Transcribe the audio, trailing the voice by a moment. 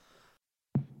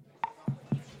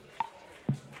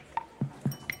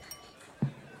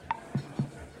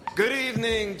Good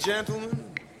evening, gentlemen.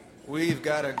 We've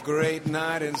got a great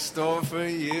night in store for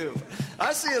you.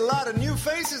 I see a lot of new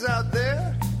faces out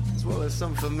there, as well as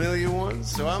some familiar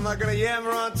ones, so I'm not going to yammer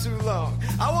on too long.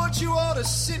 I want you all to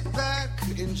sit back,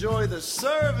 enjoy the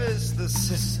service, the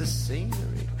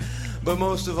scenery, but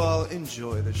most of all,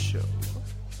 enjoy the show.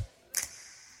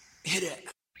 Hit it.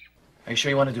 Are you sure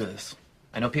you want to do this?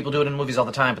 I know people do it in movies all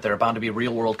the time, but there are bound to be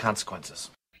real-world consequences.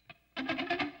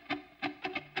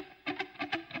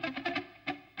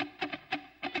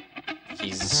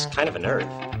 He's kind of a nerd.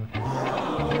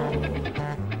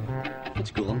 It's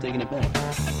cool, I'm taking it back.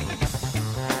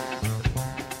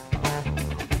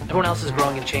 Everyone else is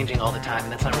growing and changing all the time,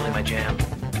 and that's not really my jam.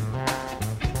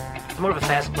 I'm more of a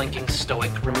fast-blinking,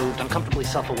 stoic, removed, uncomfortably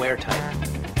self-aware type.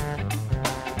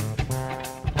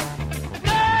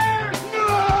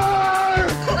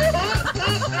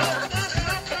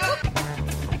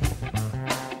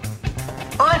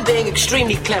 I'm being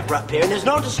extremely clever up here, and there's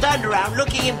no one to stand around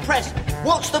looking impressed.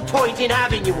 What's the point in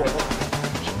having you all?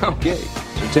 Okay,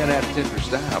 so 10 out of 10 for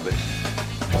style, but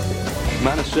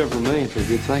minus several million for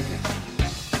good thinking.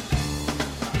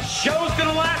 Show's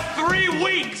gonna last 3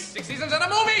 weeks! 6 seasons and a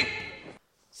movie!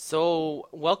 So,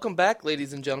 welcome back,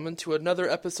 ladies and gentlemen, to another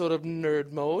episode of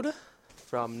Nerd Mode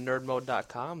from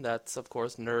nerdmode.com. That's, of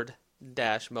course,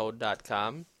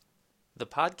 nerd-mode.com. The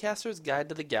Podcaster's Guide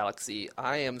to the Galaxy.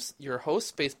 I am your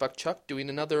host, Spacebuck Chuck, doing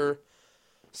another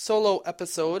solo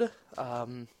episode.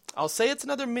 I'll say it's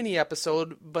another mini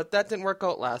episode, but that didn't work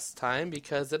out last time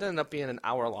because it ended up being an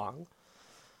hour long.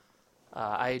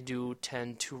 I do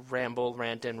tend to ramble,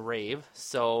 rant, and rave,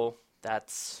 so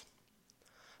that's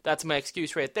my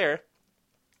excuse right there.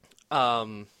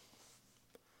 Today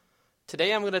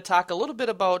I'm going to talk a little bit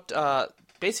about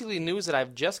basically news that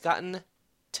I've just gotten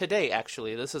today,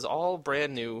 actually. This is all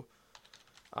brand new.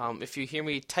 If you hear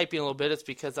me typing a little bit, it's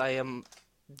because I am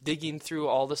digging through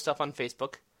all the stuff on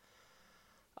Facebook.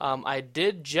 I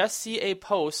did just see a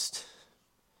post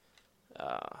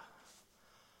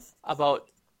about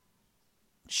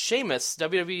Sheamus,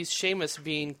 WWE's Sheamus,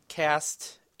 being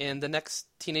cast in the next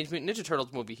Teenage Mutant Ninja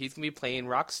Turtles movie. He's going to be playing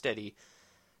Rocksteady.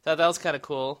 Thought that was kind of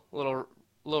cool. Little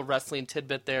wrestling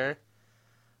tidbit there.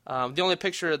 The only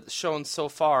picture shown so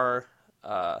far,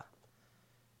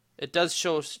 it does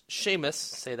show Sheamus,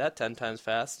 say that 10 times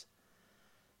fast,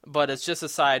 but it's just a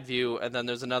side view, and then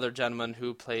there's another gentleman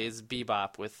who plays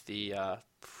Bebop with the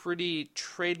pretty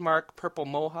trademark purple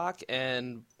mohawk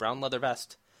and brown leather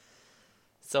vest.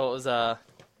 So it was a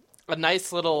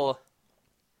nice little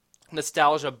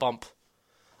nostalgia bump.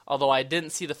 Although I didn't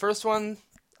see the first one,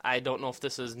 I don't know if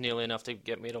this is nearly enough to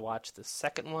get me to watch the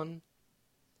second one.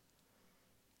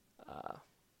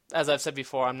 As I've said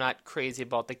before, I'm not crazy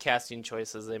about the casting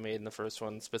choices they made in the first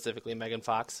one, specifically Megan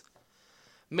Fox.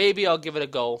 Maybe I'll give it a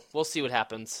go. We'll see what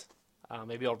happens.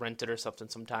 Maybe I'll rent it or something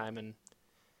sometime and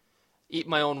eat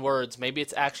my own words. Maybe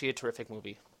it's actually a terrific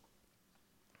movie.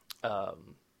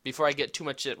 Before I get too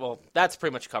much... Well, that's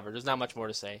pretty much covered. There's not much more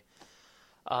to say.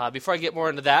 Before I get more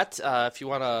into that, if you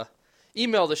want to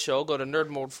email the show, go to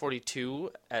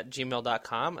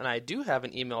nerdmode42@gmail.com. And I do have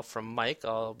an email from Mike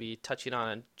I'll be touching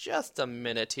on in just a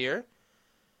minute here.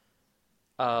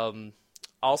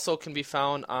 Also can be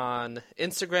found on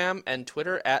Instagram and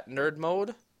Twitter at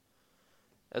nerdmode,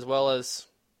 as well as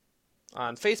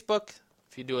on Facebook.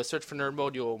 If you do a search for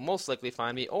Nerdmode, you'll most likely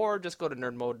find me, or just go to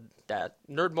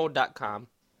nerdmode.com.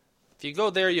 If you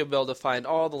go there, you'll be able to find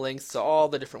all the links to all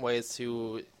the different ways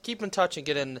to keep in touch and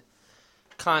get in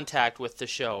contact with the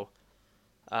show.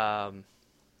 And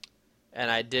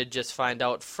I did just find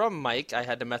out from Mike. I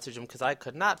had to message him because I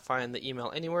could not find the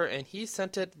email anywhere, and he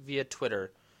sent it via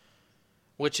Twitter,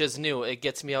 which is new. It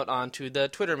gets me out onto the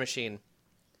Twitter machine.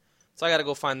 So I got to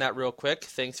go find that real quick.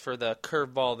 Thanks for the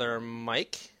curveball there,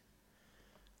 Mike.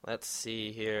 Let's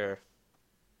see here.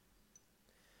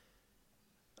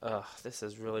 Ugh, this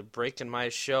is really breaking my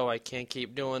show. I can't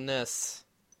keep doing this.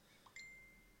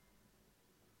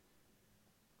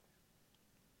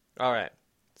 All right.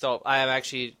 So I am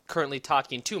actually currently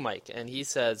talking to Mike, and he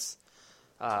says,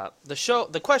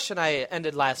 the question I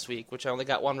ended last week, which I only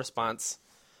got one response,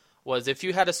 was if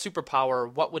you had a superpower,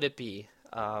 what would it be?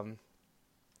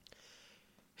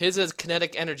 His is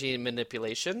kinetic energy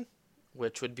manipulation,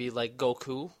 which would be like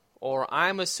Goku, or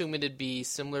I'm assuming it'd be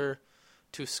similar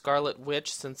to Scarlet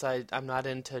Witch, since I'm not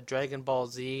into Dragon Ball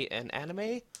Z and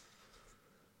anime.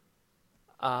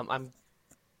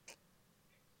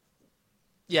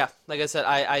 Yeah, like I said,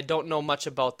 I don't know much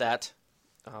about that.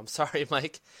 Sorry,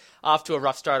 Mike. Off to a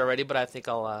rough start already, but I think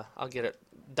I'll get it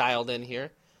dialed in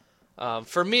here.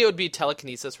 For me, it would be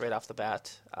telekinesis right off the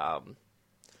bat.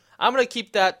 I'm going to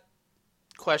keep that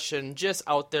question just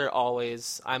out there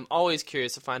always. I'm always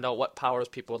curious to find out what powers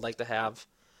people would like to have.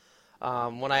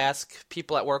 When I ask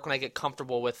people at work, when I get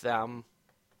comfortable with them,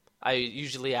 I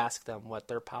usually ask them what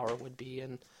their power would be,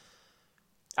 and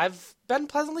I've been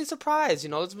pleasantly surprised.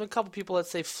 There's been a couple people that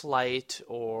say flight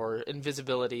or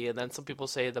invisibility, and then some people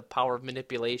say the power of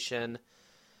manipulation.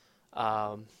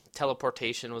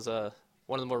 Teleportation was one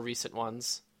of the more recent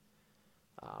ones.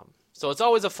 So it's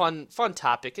always a fun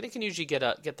topic, and it can usually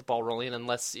get the ball rolling,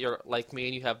 unless you're like me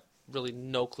and you have really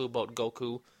no clue about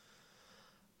Goku.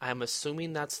 I'm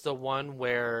assuming that's the one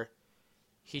where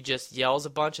he just yells a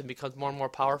bunch and becomes more and more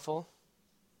powerful.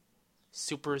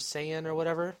 Super Saiyan or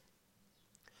whatever.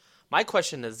 My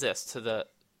question is this, to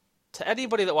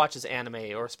anybody that watches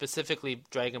anime, or specifically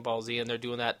Dragon Ball Z, and they're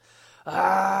doing that,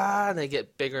 and they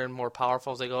get bigger and more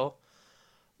powerful as they go,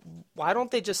 why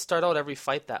don't they just start out every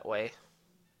fight that way?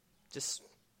 Just,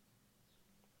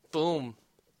 boom,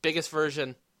 biggest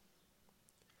version.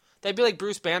 That'd be like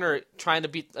Bruce Banner trying to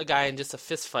beat a guy in just a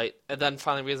fist fight, and then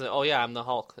finally realizing, oh yeah, I'm the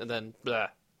Hulk, and then, blah,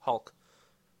 Hulk.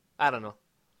 I don't know.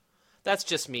 That's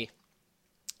just me.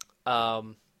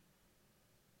 No,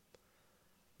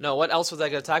 what else was I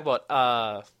going to talk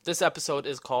about? This episode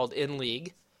is called In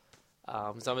League. So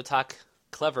I'm going to talk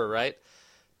clever, right?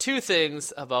 Two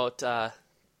things about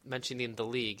mentioning the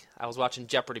League. I was watching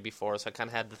Jeopardy before, so I kind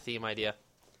of had the theme idea.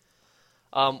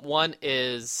 One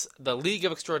is the League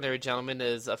of Extraordinary Gentlemen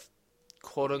is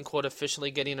quote-unquote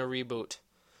officially getting a reboot,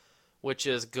 which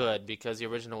is good because the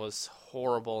original was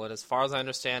horrible, and as far as I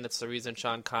understand, it's the reason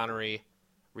Sean Connery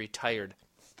retired.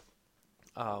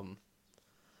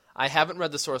 I haven't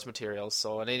read the source materials,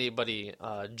 so anybody,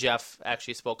 Jeff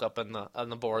actually spoke up on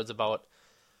the boards about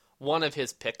one of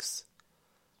his picks,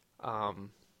 and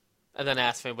then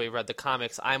asked if anybody read the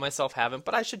comics. I myself haven't,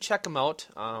 but I should check them out.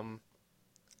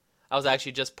 I was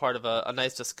actually just part of a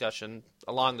nice discussion,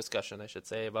 a long discussion, I should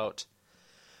say, about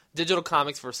digital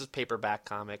comics versus paperback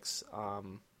comics,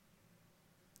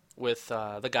 with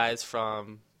the guys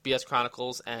from BS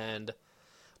Chronicles and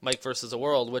Mike vs. the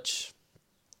World, which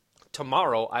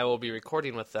tomorrow I will be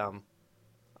recording with them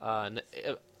an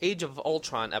Age of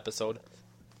Ultron episode.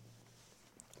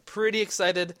 Pretty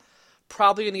excited.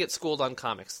 Probably going to get schooled on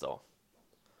comics, though.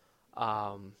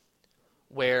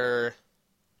 Where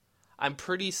I'm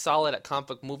pretty solid at comic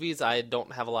book movies, I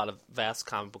don't have a lot of vast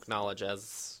comic book knowledge,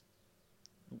 as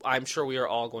I'm sure we are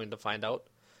all going to find out.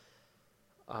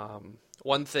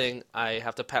 One thing I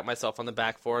have to pat myself on the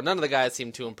back for, none of the guys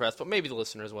seem too impressed, but maybe the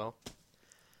listeners will.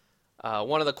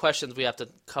 One of the questions we have to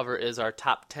cover is our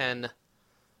top 10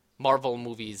 Marvel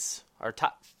movies, our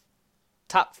top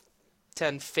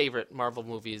 10 favorite Marvel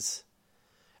movies.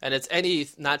 And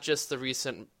it's not just the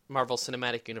recent Marvel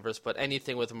Cinematic Universe, but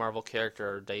anything with a Marvel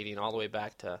character dating all the way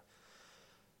back to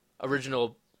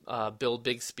original Bill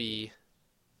Bixby,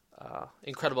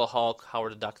 Incredible Hulk,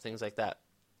 Howard the Duck, things like that.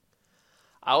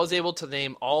 I was able to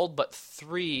name all but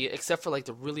 3, except for like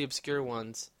the really obscure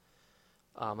ones,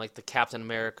 like the Captain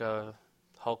America,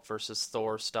 Hulk versus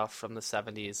Thor stuff from the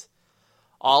 70s,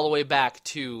 all the way back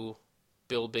to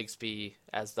Bill Bixby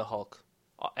as the Hulk.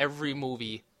 Every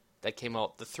movie that came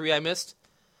out. The 3 I missed,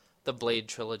 the Blade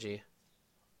trilogy.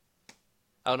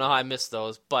 I don't know how I missed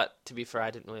those, but to be fair, I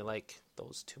didn't really like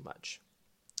those too much.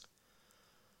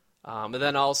 And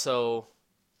then also,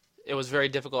 it was very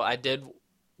difficult. I did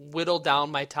whittle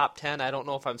down my top 10. I don't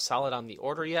know if I'm solid on the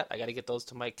order yet. I got to get those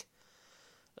to Mike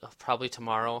probably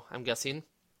tomorrow, I'm guessing.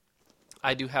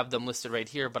 I do have them listed right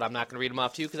here, but I'm not going to read them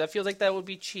off to you because I feel like that would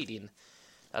be cheating.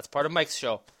 That's part of Mike's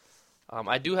show.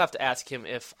 I do have to ask him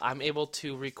if I'm able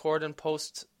to record and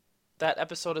post that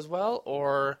episode as well,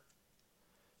 or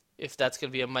if that's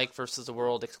going to be a Mike versus the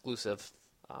World exclusive.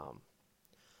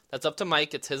 That's up to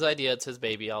Mike. It's his idea. It's his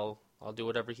baby. I'll do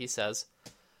whatever he says.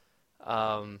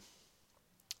 So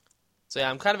yeah,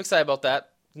 I'm kind of excited about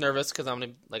that. Nervous because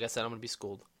like I said, I'm going to be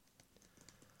schooled.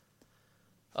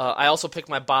 I also picked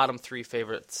my bottom 3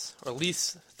 favorites, or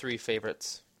least 3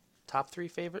 favorites. Top 3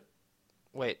 favorite?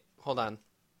 Wait, hold on.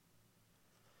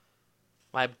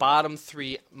 My bottom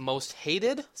 3 most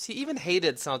hated? See, even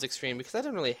hated sounds extreme because I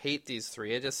didn't really hate these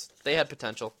 3. They had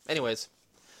potential. Anyways,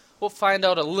 we'll find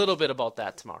out a little bit about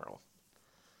that tomorrow.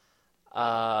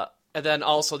 And then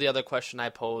also the other question I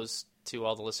posed to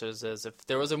all the listeners is if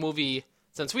there was a movie,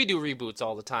 since we do reboots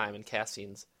all the time and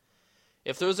castings,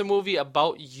 if there was a movie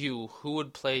about you, who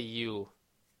would play you?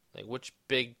 Like which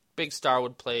big star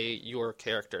would play your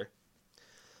character?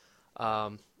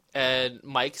 And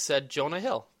Mike said Jonah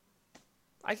Hill.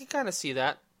 I can kind of see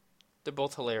that. They're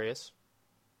both hilarious.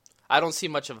 I don't see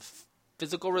much of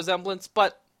physical resemblance,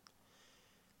 but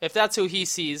if that's who he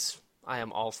sees, I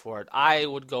am all for it. I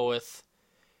would go with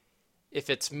If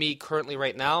it's me currently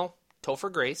right now,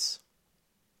 Topher Grace.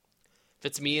 If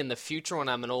it's me in the future when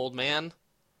I'm an old man,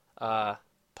 Paul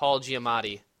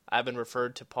Giamatti. I've been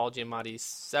referred to Paul Giamatti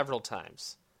several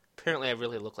times. Apparently I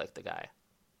really look like the guy.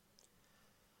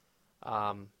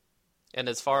 And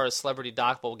as far as celebrity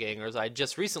doppelgangers, I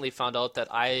just recently found out that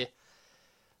I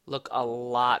look a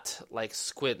lot like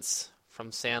Squints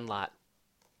from Sandlot.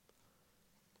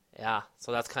 Yeah,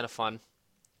 so that's kind of fun.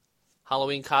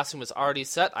 Halloween costume is already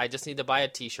set. I just need to buy a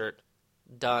t-shirt.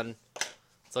 Done.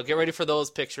 So get ready for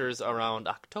those pictures around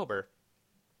October.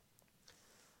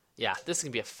 Yeah, this is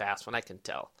going to be a fast one, I can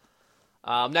tell.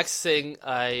 Next thing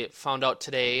I found out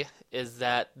today is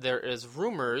that there is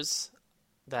rumors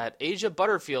that Asia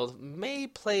Butterfield may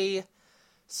play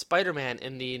Spider-Man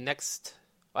in the next...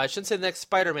 I shouldn't say the next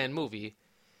Spider-Man movie,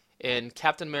 in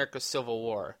Captain America Civil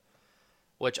War,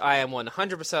 which I am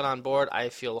 100% on board. I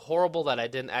feel horrible that I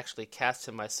didn't actually cast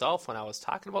him myself when I was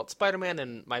talking about Spider-Man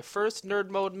in my first Nerd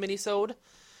Mode minisode.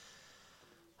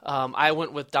 I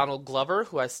went with Donald Glover,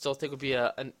 who I still think would be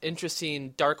an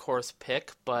interesting dark horse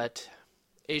pick, but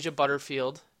Asia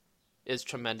Butterfield is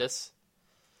tremendous.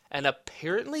 And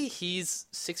apparently he's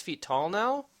 6 feet tall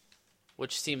now,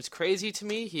 which seems crazy to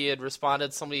me. He had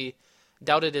responded, somebody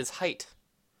doubted his height,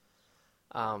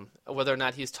 whether or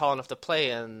not he's tall enough to play.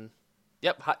 And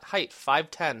yep, height,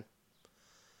 5'10".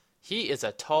 He is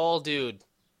a tall dude.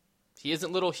 He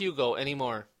isn't little Hugo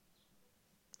anymore.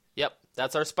 Yep,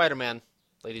 that's our Spider-Man,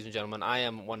 ladies and gentlemen. I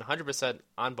am 100%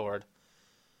 on board.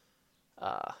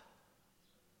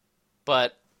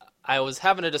 But I was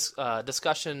having a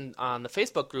discussion on the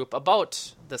Facebook group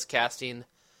about this casting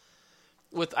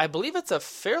with, I believe it's a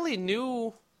fairly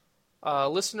new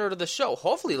listener to the show.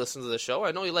 Hopefully he listens to the show.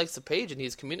 I know he likes the page and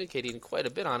he's communicating quite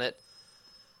a bit on it.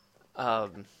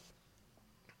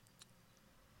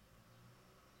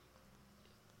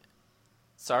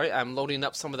 Sorry, I'm loading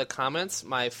up some of the comments.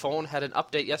 My phone had an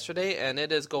update yesterday and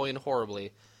it is going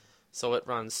horribly. So it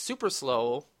runs super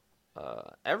slow.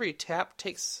 Every tap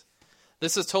takes...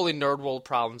 This is totally nerd world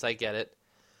problems, I get it.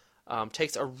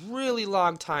 Takes a really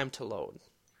long time to load.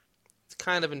 It's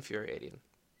kind of infuriating.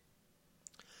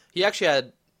 He actually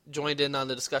had joined in on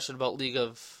the discussion about League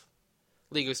of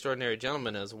Extraordinary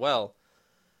Gentlemen as well.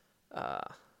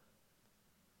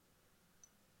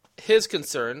 His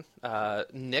concern,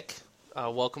 Nick,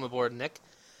 welcome aboard, Nick,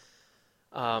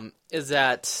 is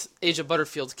that Asia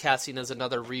Butterfield's casting is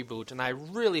another reboot, and I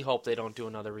really hope they don't do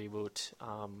another reboot.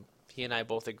 He and I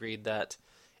both agreed that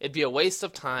it'd be a waste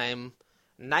of time.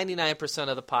 99%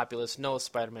 of the populace knows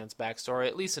Spider-Man's backstory,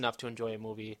 at least enough to enjoy a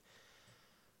movie.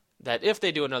 That if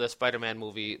they do another Spider-Man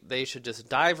movie, they should just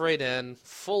dive right in,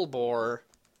 full bore,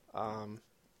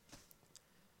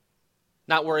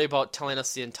 not worry about telling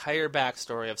us the entire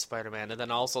backstory of Spider-Man, and then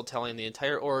also telling the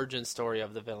entire origin story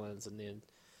of the villains and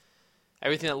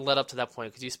everything that led up to that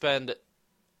point. Because you spend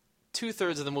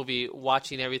 2/3 of the movie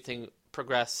watching everything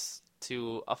progress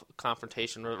to a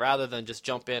confrontation rather than just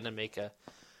jump in and make a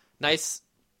nice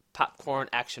popcorn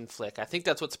action flick. I think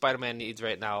that's what Spider-Man needs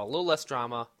right now. A little less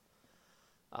drama,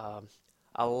 a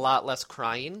lot less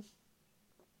crying.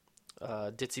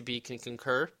 Ditzy B can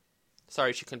concur.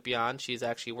 Sorry she couldn't be on. She's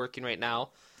actually working right now.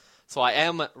 So I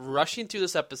am rushing through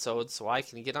this episode so I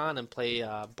can get on and play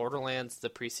Borderlands, the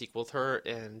pre-sequel with her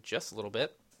in just a little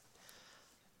bit.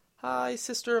 Hi,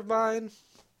 sister of mine.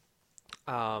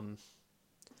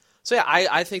 So yeah,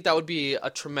 I think that would be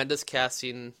a tremendous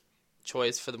casting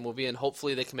choice for the movie, and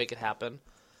hopefully they can make it happen.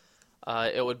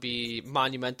 It would be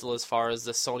monumental as far as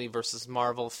the Sony versus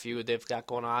Marvel feud they've got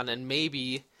going on, and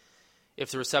maybe if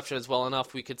the reception is well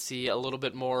enough, we could see a little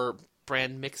bit more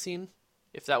brand mixing,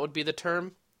 if that would be the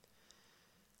term.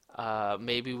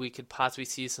 Maybe we could possibly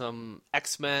see some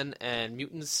X-Men and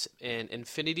Mutants in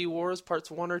Infinity Wars Parts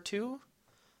 1 or 2.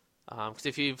 Because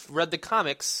if you've read the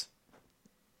comics,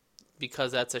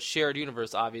 because that's a shared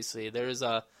universe, obviously, there's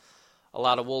a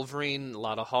lot of Wolverine, a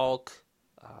lot of Hulk,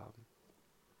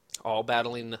 all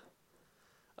battling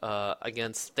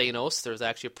against Thanos. There's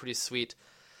actually a pretty sweet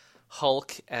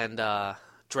Hulk and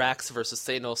Drax versus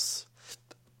Thanos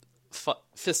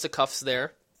fisticuffs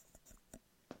there.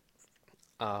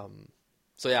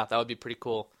 So yeah, that would be pretty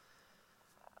cool.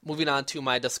 Moving on to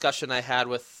my discussion I had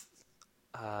with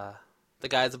the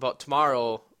guys about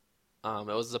tomorrow. It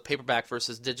was a paperback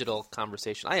versus digital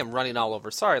conversation. I am running all over.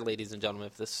 Sorry, ladies and gentlemen,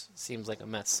 if this seems like a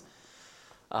mess.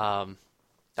 I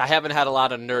haven't had a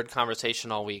lot of nerd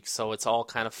conversation all week, so it's all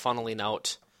kind of funneling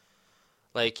out.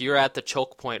 Like, you're at the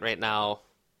choke point right now,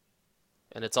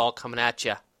 and it's all coming at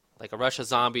you. Like a rush of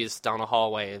zombies down a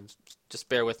hallway. Just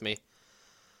bear with me.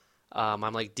 I'm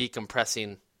like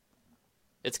decompressing.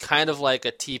 It's kind of like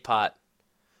a teapot.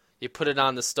 you put it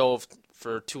on the stove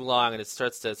for too long and it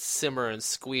starts to simmer and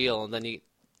squeal, and then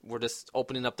we're just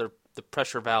opening up the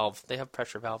pressure valve. They have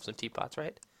pressure valves in teapots,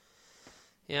 right?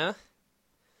 Yeah.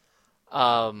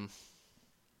 I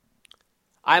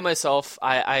myself,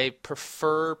 I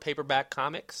prefer paperback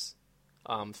comics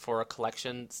for a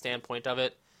collection standpoint of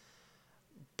it.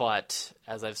 But,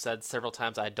 as I've said several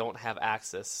times, I don't have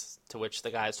access, to which the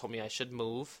guys told me I should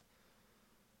move.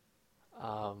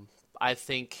 I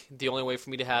think the only way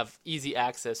for me to have easy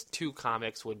access to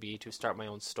comics would be to start my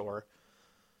own store,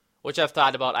 which I've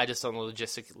thought about. I just don't know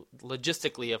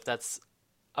logistically if that's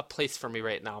a place for me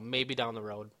right now. Maybe down the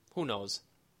road. Who knows?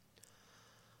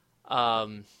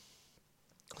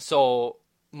 So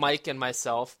Mike and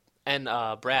myself and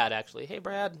Brad, actually. Hey,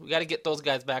 Brad, we got to get those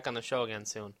guys back on the show again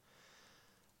soon.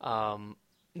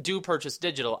 Do purchase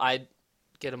digital. I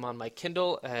get them on my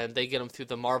Kindle, and they get them through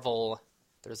the Marvel.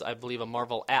 There's, I believe, a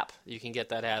Marvel app you can get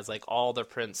that has like all their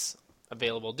prints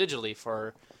available digitally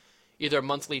for either a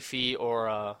monthly fee or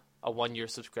a 1-year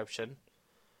subscription,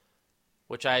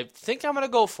 which I think I'm going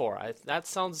to go for. That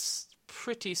sounds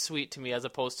pretty sweet to me, as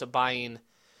opposed to buying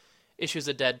issues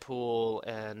of Deadpool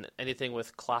and anything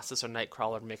with Colossus or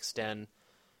Nightcrawler mixed in.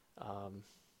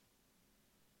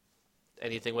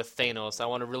 Anything with Thanos. I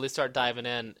want to really start diving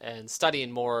in and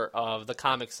studying more of the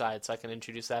comic side so I can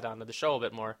introduce that onto the show a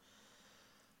bit more.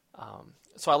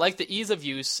 So I like the ease of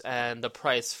use, and the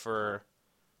price for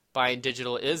buying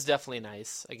digital is definitely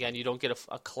nice. Again, you don't get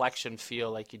a collection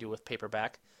feel like you do with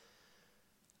paperback.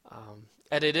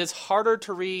 And it is harder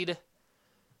to read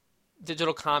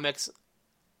digital comics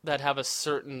that have a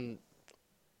certain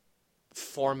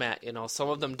format. You know, some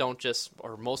of them don't just,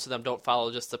 or most of them don't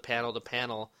follow just the panel to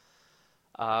panel.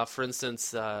 For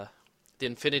instance, the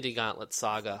Infinity Gauntlet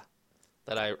saga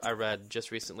that I read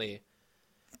just recently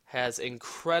has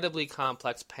incredibly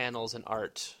complex panels and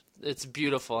art. It's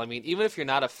beautiful. I mean, even if you're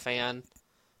not a fan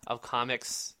of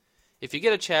comics, if you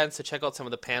get a chance to check out some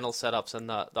of the panel setups and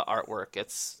the artwork,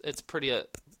 it's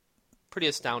pretty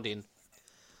astounding.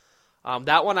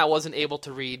 That one I wasn't able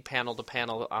to read panel to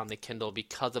panel on the Kindle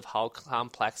because of how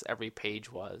complex every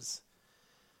page was.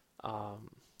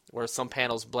 Where some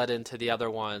panels bled into the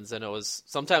other ones, and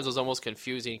sometimes it was almost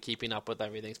confusing keeping up with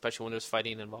everything, especially when there's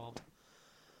fighting involved.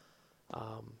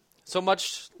 So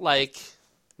much like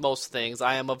most things,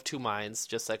 I am of two minds,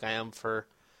 just like I am for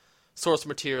source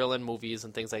material and movies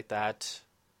and things like that.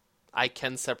 I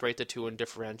can separate the two and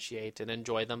differentiate and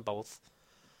enjoy them both.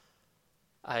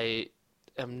 I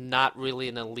am not really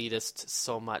an elitist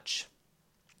so much.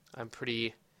 I'm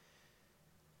pretty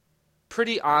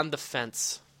on the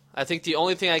fence. I think the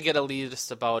only thing I get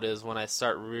elitist about is when I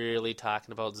start really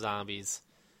talking about zombies,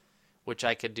 which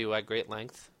I could do at great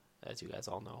length, as you guys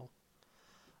all know.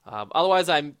 Otherwise,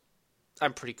 I'm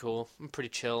pretty cool. I'm pretty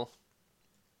chill.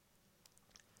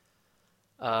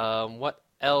 What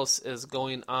else is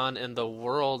going on in the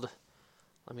world?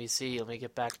 Let me see. Let me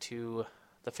get back to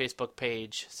the Facebook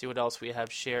page. See what else we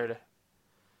have shared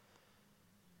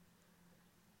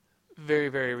very,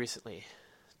 very recently.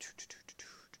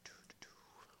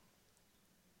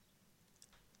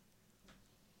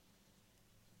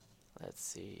 Let's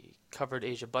see. Covered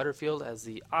Asia Butterfield as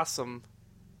the awesome...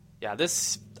 Yeah,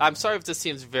 this... I'm sorry if this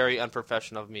seems very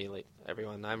unprofessional of me, like,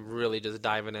 everyone. I'm really just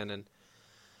diving in and...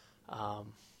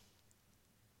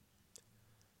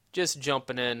 just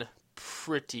jumping in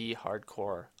pretty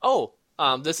hardcore. Oh!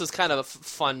 This is kind of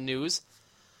fun news.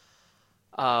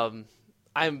 I'm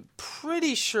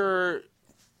pretty sure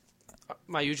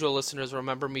my usual listeners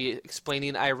remember me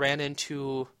explaining I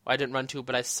didn't run to,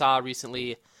 but I saw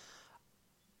recently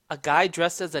a guy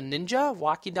dressed as a ninja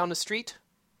walking down the street.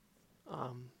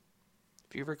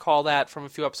 If you recall that from a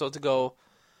few episodes ago,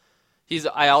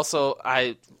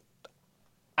 I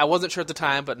wasn't sure at the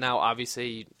time, but now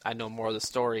obviously I know more of the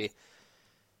story,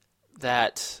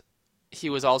 that he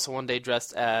was also one day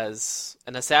dressed as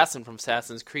an assassin from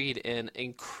Assassin's Creed in an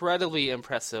incredibly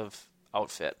impressive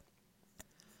outfit.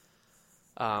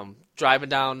 Driving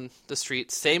down the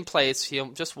street, same place,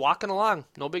 just walking along,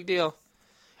 no big deal.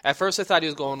 At first I thought he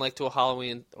was going like to a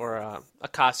Halloween or a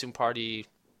costume party,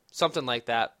 something like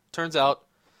that. Turns out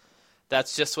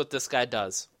that's just what this guy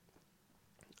does.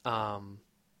 The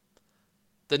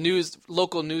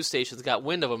local news stations got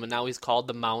wind of him, and now he's called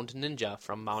the Mound Ninja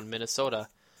from Mound, Minnesota.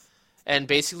 And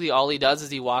basically all he does is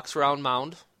he walks around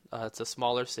Mound. It's a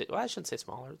smaller city. Well, I shouldn't say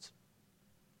smaller. It's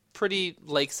a pretty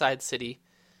lakeside city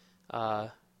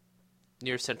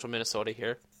near central Minnesota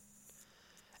here.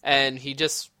 And he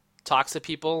just talks to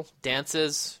people,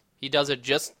 dances. He does it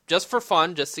just for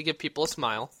fun, just to give people a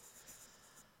smile.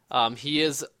 He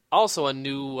is also a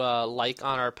new like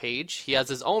on our page. He has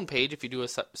his own page if you do a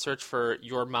search for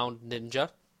Your Mound Ninja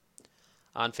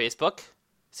on Facebook.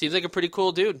 Seems like a pretty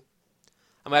cool dude.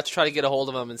 I'm going to have to try to get a hold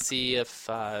of him and see if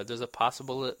there's a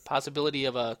possibility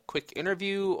of a quick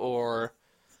interview or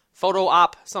photo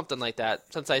op, something like that,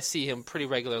 since I see him pretty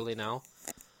regularly now.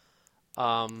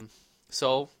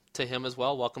 So, to him as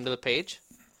well, welcome to the page.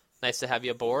 Nice to have you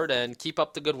aboard, and keep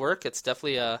up the good work. It's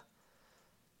definitely a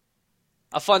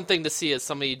fun thing to see, is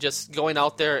somebody just going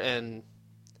out there and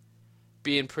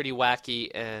being pretty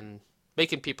wacky and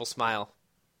making people smile.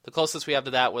 The closest we have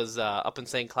to that was up in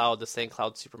St. Cloud, the St.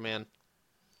 Cloud Superman.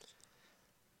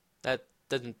 That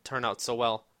didn't turn out so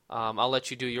well. I'll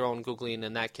let you do your own Googling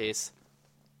in that case.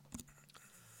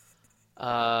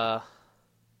 More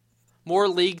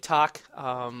league talk.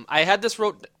 I had this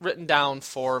written down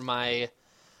for my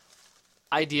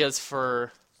ideas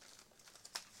for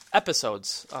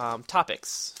episodes,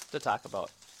 topics to talk about.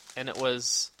 And it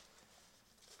was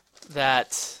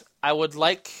that I would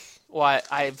like,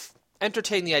 I've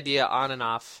entertained the idea on and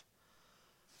off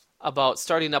about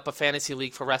starting up a fantasy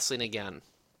league for wrestling again.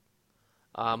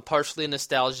 Partially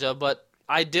nostalgia, but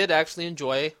I did actually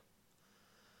enjoy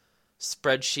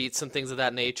spreadsheets and things of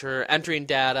that nature, entering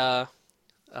data,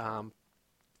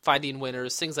 finding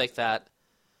winners, things like that.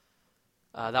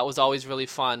 That was always really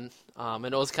fun, and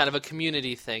it was kind of a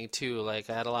community thing too. Like,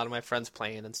 I had a lot of my friends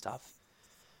playing and stuff.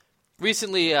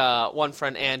 Recently, one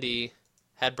friend, Andy,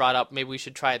 had brought up maybe we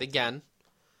should try it again,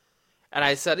 and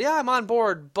I said, yeah, I'm on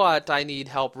board, but I need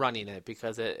help running it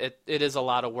because it is a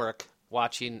lot of work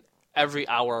watching every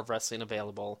hour of wrestling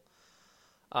available.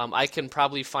 I can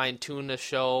probably fine-tune the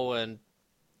show and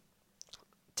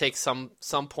take some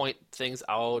point things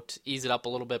out, ease it up a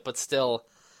little bit, but still,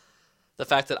 the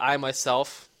fact that I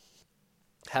myself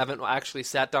haven't actually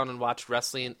sat down and watched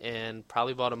wrestling in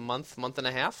probably about a month and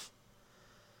a half,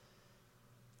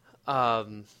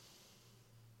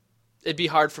 it'd be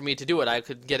hard for me to do it. I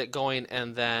could get it going,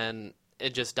 and then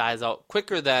it just dies out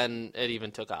quicker than it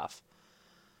even took off.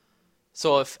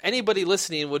 So if anybody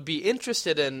listening would be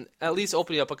interested in at least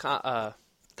opening up a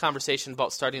conversation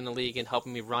about starting a league and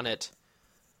helping me run it,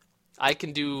 I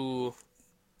can do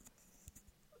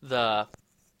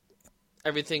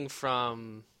everything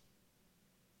from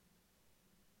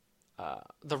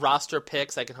the roster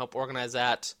picks. I can help organize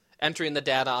that, entering the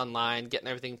data online, getting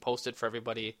everything posted for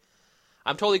everybody.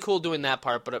 I'm totally cool doing that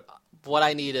part, but what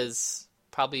I need is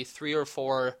probably 3 or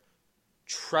 4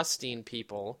 trusting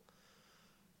people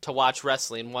to watch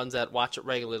wrestling, ones that watch it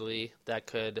regularly, that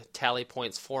could tally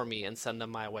points for me and send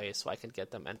them my way so I can get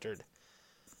them entered.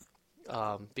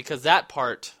 Because that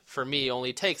part, for me,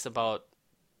 only takes about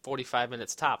 45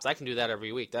 minutes tops. I can do that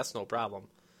every week. That's no problem.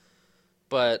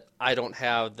 But I don't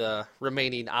have the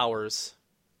remaining hours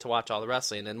to watch all the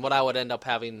wrestling. And what I would end up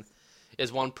having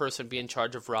is one person be in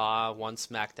charge of Raw, one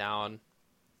SmackDown.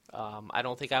 I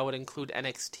don't think I would include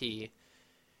NXT.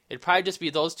 It'd probably just be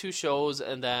those 2 shows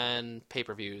and then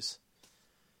pay-per-views.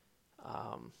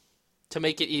 To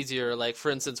make it easier, like, for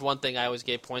instance, one thing I always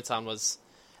gave points on was,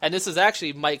 and this is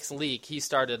actually Mike's league. He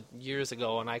started years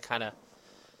ago, and I kind of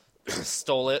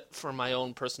stole it for my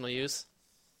own personal use.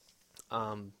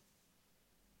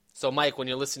 So, Mike, when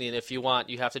you're listening, if you want,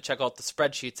 you have to check out the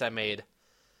spreadsheets I made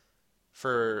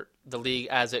for the league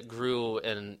as it grew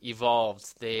and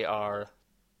evolved. They are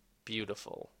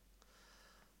beautiful.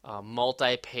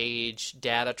 Multi-page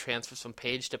data transfers from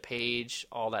page to page,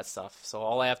 all that stuff. So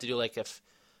all I have to do, like if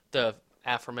the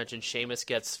aforementioned Sheamus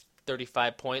gets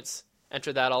 35 points,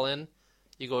 enter that all in.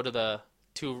 You go to the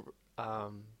 2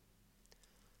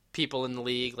 people in the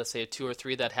league, let's say 2 or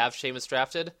 3 that have Sheamus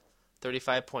drafted,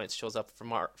 35 points shows up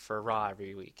for Raw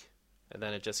every week. And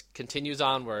then it just continues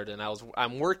onward, and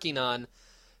I'm working on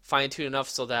fine-tuning enough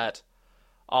so that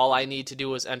all I need to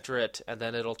do is enter it, and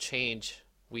then it'll change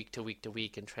week to week to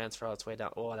week and transfer its way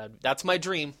down. Oh, that's my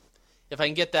dream. If I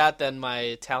can get that, then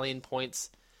my tallying points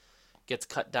gets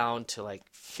cut down to like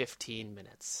 15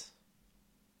 minutes.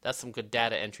 That's some good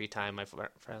data entry time, my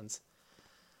friends.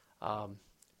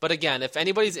 But again, if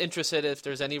anybody's interested, if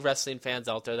there's any wrestling fans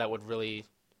out there that would really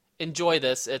enjoy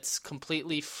this, it's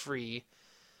completely free.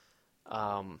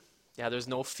 There's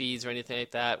no fees or anything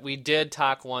like that. We did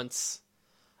talk once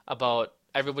about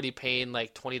everybody paying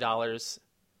like $20,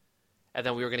 and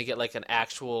then we were going to get like an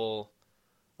actual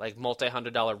like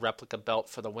multi-$100 replica belt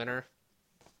for the winner.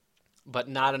 But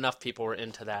not enough people were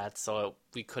into that, so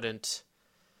we couldn't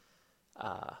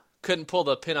pull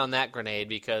the pin on that grenade,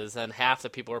 because then half the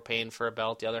people are paying for a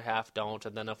belt, the other half don't,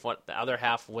 and then if the other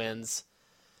half wins,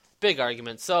 big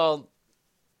argument. So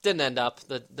didn't end up.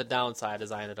 The downside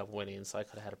is I ended up winning, so I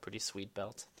could have had a pretty sweet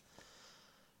belt.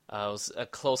 It was a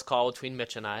close call between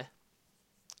Mitch and I.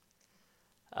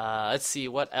 Let's see,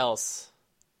 what else?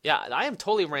 Yeah, I am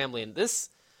totally rambling.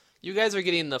 You guys are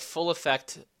getting the full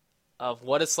effect of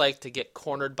what it's like to get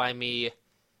cornered by me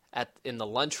in the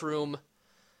lunchroom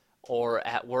or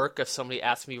at work if somebody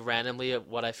asks me randomly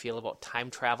what I feel about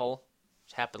time travel,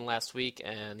 which happened last week,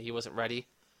 and he wasn't ready.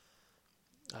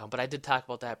 But I did talk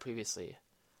about that previously.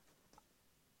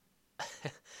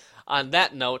 On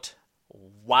that note,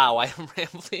 wow, I am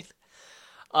rambling.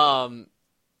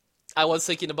 I was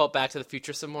thinking about Back to the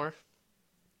Future some more.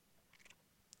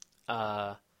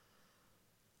 I've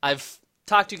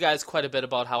talked to you guys quite a bit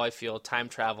about how I feel time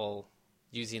travel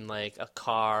using like a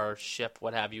car, ship,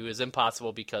 what have you, is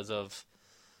impossible because of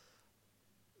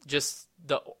just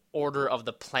the order of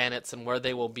the planets and where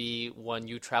they will be when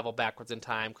you travel backwards in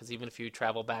time. Because even if you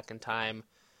travel back in time,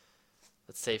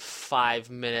 let's say 5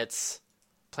 minutes,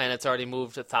 planet's already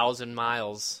moved 1,000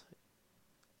 miles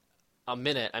a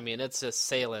minute. I mean, it's just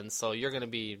sailing, so you're going to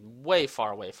be way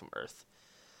far away from Earth.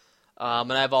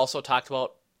 And I've also talked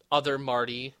about other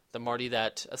Marty, the Marty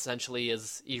that essentially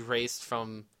is erased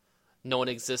from known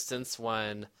existence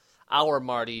when our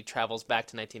Marty travels back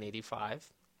to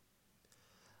 1985.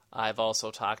 I've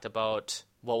also talked about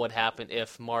what would happen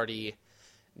if Marty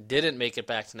didn't make it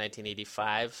back to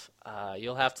 1985.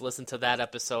 You'll have to listen to that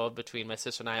episode between my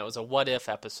sister and I. It was a what-if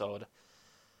episode.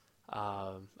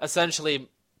 Essentially,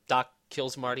 Doc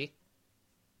kills Marty.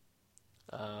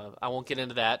 I won't get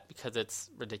into that because it's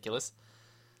ridiculous.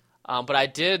 But I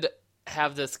did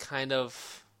have this kind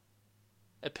of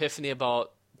epiphany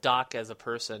about Doc as a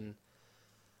person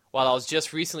while I was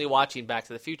just recently watching Back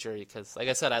to the Future because, like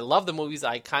I said, I love the movies.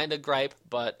 I kind of gripe,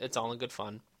 but it's all in good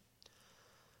fun.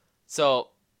 So,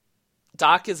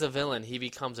 Doc is a villain. He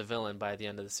becomes a villain by the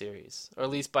end of the series, or at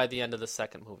least by the end of the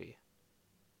second movie.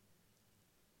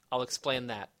 I'll explain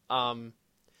that. In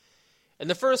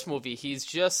the first movie, he's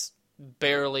just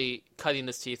barely cutting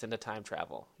his teeth into time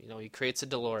travel. You know, he creates a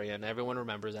DeLorean. Everyone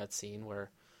remembers that scene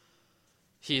where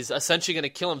he's essentially going to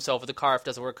kill himself if the car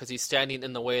doesn't work because he's standing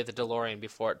in the way of the DeLorean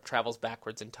before it travels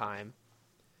backwards in time.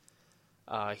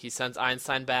 He sends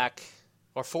Einstein back,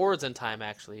 or forwards in time,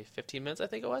 actually. 15 minutes, I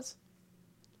think it was.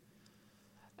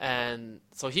 And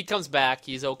so he comes back.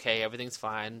 He's okay. Everything's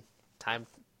fine. Then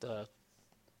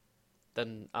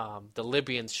the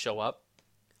Libyans show up.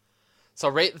 So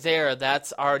right there,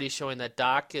 that's already showing that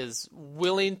Doc is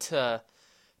willing to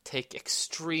take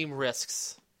extreme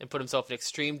risks and put himself in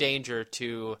extreme danger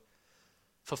to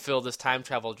fulfill this time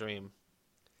travel dream.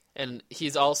 And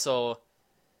he's also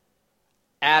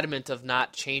adamant of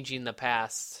not changing the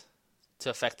past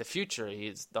to affect the future.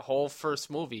 He's the whole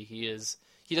first movie. He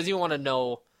doesn't even want to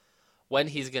know when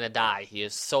he's going to die. He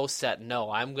is so set, no,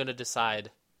 I'm going to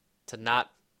decide I'm not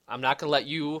going to let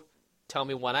you tell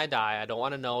me when I die. I don't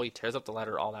want to know. He tears up the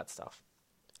letter, all that stuff.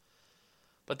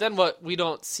 But then what we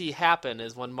don't see happen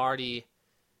is when Marty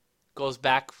goes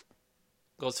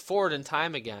forward in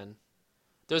time again,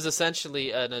 there's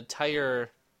essentially an entire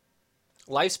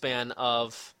lifespan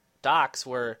of Doc's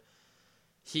where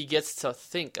he gets to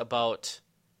think about,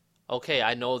 okay,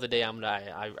 I know the day I'm going to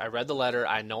die. I read the letter.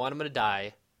 I know I'm going to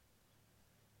die.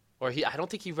 Or I don't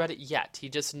think he read it yet. He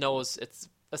just knows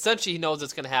he knows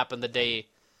it's going to happen the day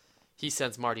he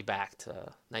sends Marty back to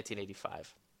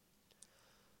 1985.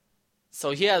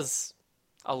 So he has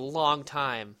a long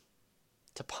time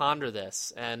to ponder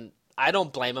this, and I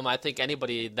don't blame him. I think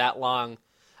anybody that long,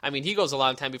 I mean, he goes a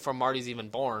long time before Marty's even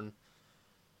born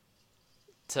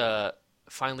to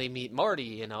finally meet Marty,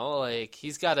 you know? Like,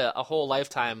 he's got a whole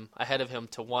lifetime ahead of him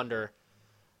to wonder,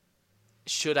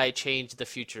 should I change the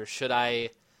future? Should I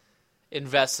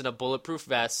invest in a bulletproof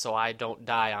vest so I don't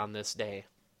die on this day?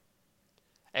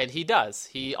 And he does.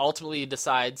 He ultimately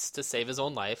decides to save his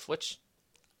own life, which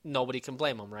nobody can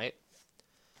blame him, right?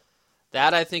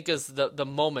 That, I think, is the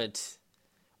moment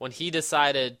when he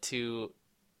decided to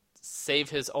save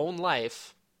his own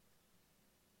life,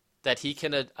 that he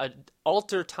can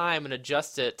alter time and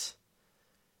adjust it,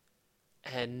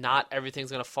 and not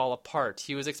everything's going to fall apart.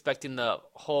 He was expecting the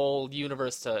whole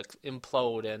universe to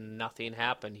implode, and nothing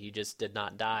happened. He just did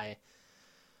not die.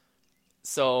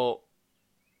 So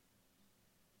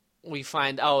we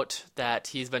find out that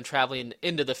he's been traveling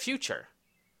into the future.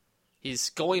 He's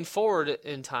going forward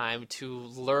in time to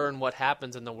learn what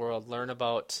happens in the world, learn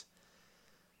about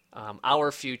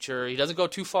our future. He doesn't go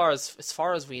too far as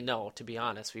far as we know, to be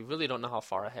honest. We really don't know how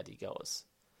far ahead he goes.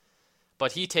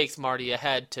 But he takes Marty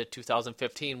ahead to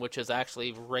 2015, which is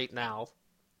actually right now.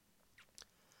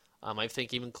 I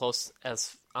think even close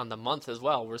as on the month as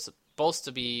well. We're supposed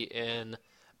to be in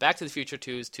Back to the Future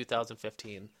 2's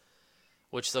 2015,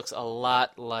 which looks a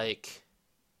lot like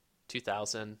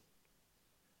 2000,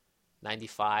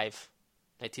 95,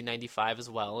 1995 as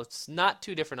well. It's not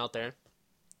too different out there.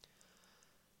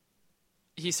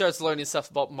 He starts learning stuff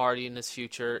about Marty in his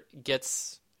future,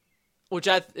 which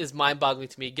is mind-boggling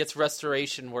to me, gets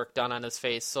restoration work done on his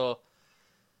face, so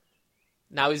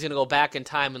now he's going to go back in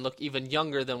time and look even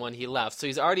younger than when he left. So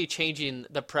he's already changing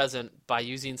the present by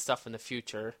using stuff in the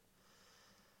future.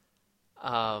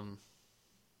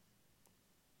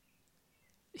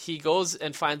 He goes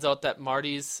and finds out that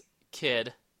Marty's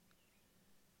kid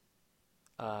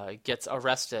gets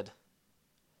arrested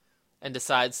and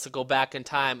decides to go back in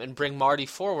time and bring Marty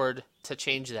forward to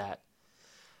change that.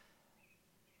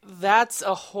 That's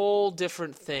a whole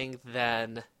different thing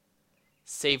than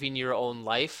saving your own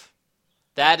life.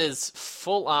 That is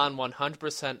full-on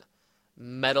 100%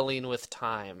 meddling with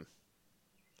time.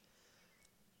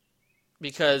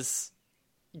 Because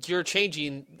you're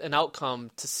changing an outcome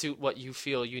to suit what you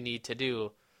feel you need to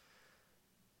do.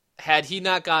 Had he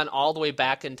not gone all the way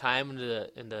back in time into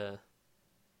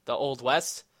the Old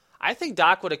West, I think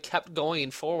Doc would have kept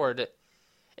going forward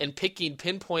and picking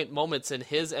pinpoint moments in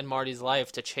his and Marty's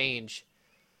life to change,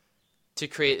 to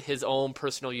create his own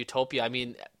personal utopia. I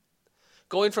mean,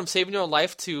 going from saving your own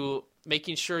life to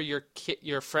making sure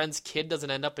your friend's kid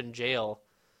doesn't end up in jail,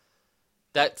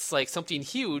 that's like something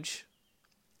huge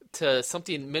to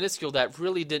something minuscule that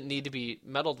really didn't need to be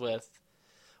meddled with.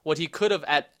 What he could have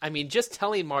just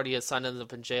telling Marty his son ends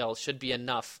up in jail should be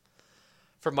enough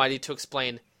for Marty to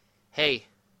explain, hey,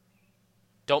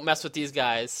 don't mess with these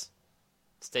guys.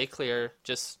 Stay clear.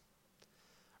 Just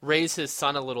raise his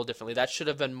son a little differently. That should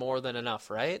have been more than enough,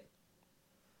 right?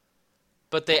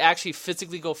 But they actually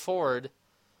physically go forward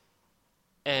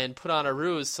and put on a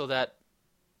ruse so that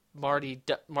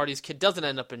Marty's kid doesn't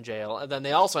end up in jail. And then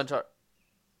they also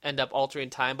end up altering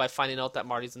time by finding out that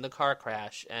Marty's in the car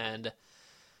crash and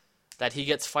that he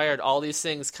gets fired. All these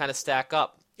things kind of stack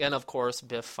up. And, of course,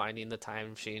 Biff finding the time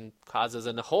machine causes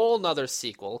a whole nother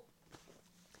sequel.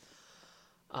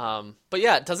 But,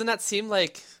 yeah, doesn't that seem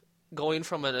like going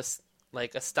from an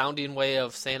astounding way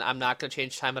of saying I'm not going to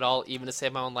change time at all, even to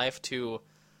save my own life, to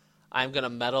I'm going to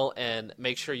meddle and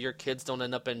make sure your kids don't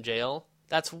end up in jail?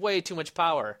 That's way too much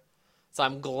power. So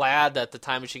I'm glad that the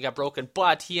time machine got broken,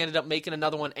 but he ended up making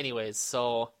another one anyways,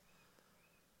 so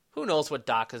who knows what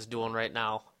Doc is doing right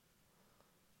now.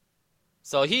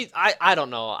 So I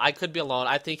don't know. I could be alone.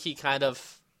 I think he kind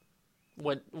of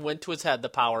went to his head, the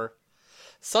power.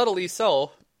 Subtly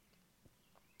so.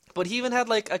 But he even had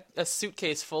like a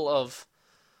suitcase full of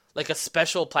like a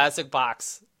special plastic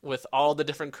box with all the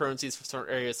different currencies for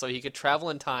certain areas so he could travel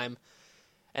in time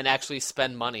and actually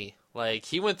spend money. Like,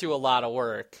 he went through a lot of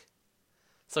work.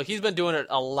 So he's been doing it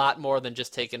a lot more than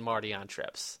just taking Marty on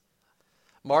trips.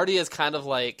 Marty is kind of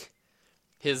like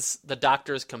the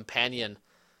doctor's companion,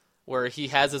 where he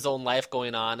has his own life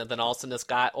going on, and then all of a sudden this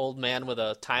old man with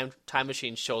a time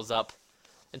machine shows up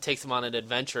and takes him on an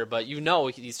adventure. But you know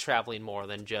he's traveling more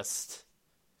than just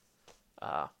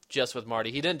with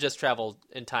Marty. He didn't just travel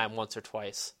in time once or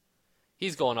twice.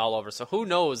 He's going all over. So who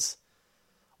knows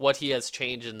what he has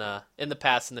changed in the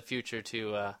past and the future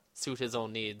to suit his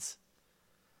own needs.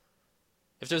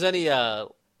 If there's any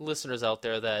listeners out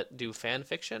there that do fan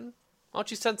fiction, why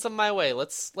don't you send some my way?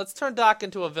 Let's turn Doc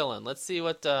into a villain. Let's see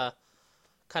what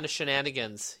kind of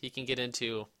shenanigans he can get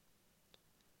into.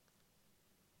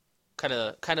 Kind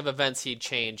of events he'd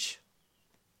change.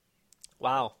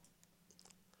 Wow.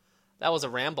 That was a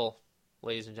ramble,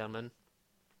 ladies and gentlemen.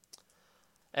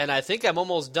 And I think I'm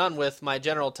almost done with my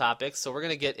general topics, so we're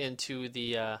going to get into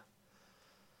the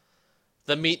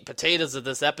meat and potatoes of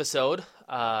this episode.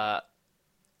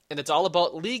 And it's all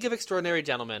about League of Extraordinary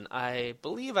Gentlemen. I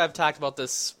believe I've talked about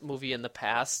this movie in the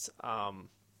past.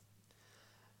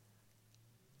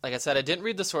 Like I said, I didn't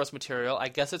read the source material. I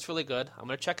guess it's really good. I'm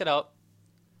going to check it out.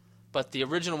 But the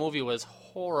original movie was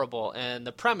horrible. And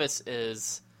the premise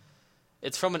is,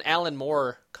 it's from an Alan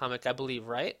Moore comic, I believe,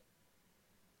 right?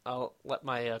 I'll let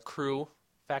my crew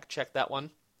fact check that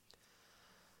one.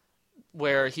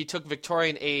 Where he took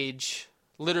Victorian age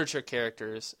literature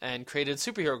characters and created a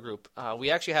superhero group. We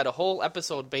actually had a whole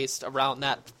episode based around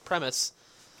that premise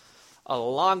a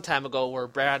long time ago where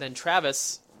Brad and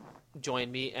Travis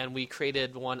joined me and we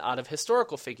created one out of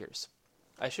historical figures.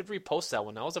 I should repost that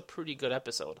one. That was a pretty good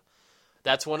episode.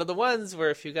 That's one of the ones where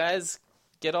if you guys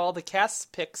get all the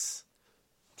cast picks,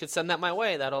 you can send that my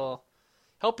way. That'll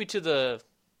help you to the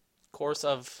course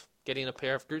of getting a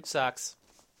pair of Groot socks.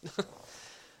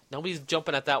 Nobody's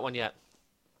jumping at that one yet.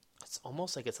 It's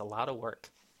almost like it's a lot of work.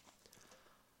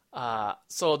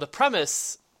 So the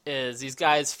premise is these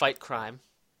guys fight crime.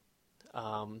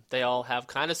 They all have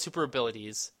kind of super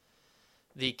abilities.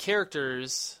 The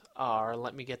characters are,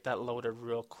 let me get that loaded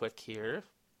real quick here.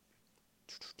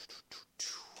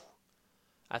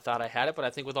 I thought I had it, but I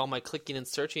think with all my clicking and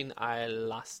searching, I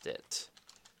lost it.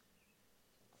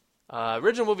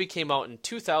 Original movie came out in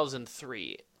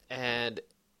 2003, and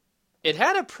it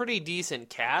had a pretty decent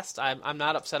cast. I'm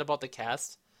not upset about the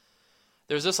cast.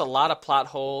 There's just a lot of plot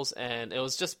holes, and it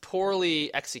was just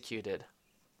poorly executed,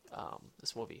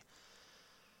 this movie.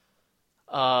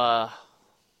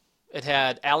 It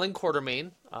had Alan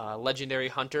Quartermain, a legendary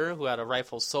hunter who had a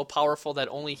rifle so powerful that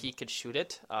only he could shoot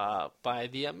it, by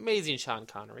the amazing Sean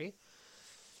Connery.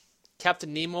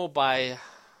 Captain Nemo by,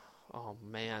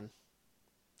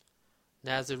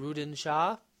 Nazaruddin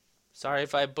Shah. Sorry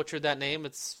if I butchered that name.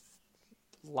 It's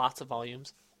lots of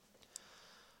volumes.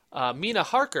 Mina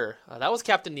Harker, that was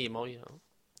Captain Nemo,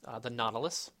 the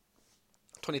Nautilus.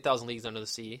 20,000 Leagues Under the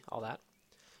Sea, all that.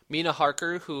 Mina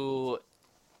Harker, who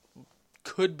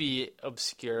could be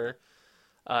obscure.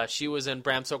 She was in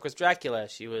Bram Stoker's Dracula.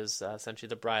 She was essentially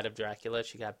the bride of Dracula.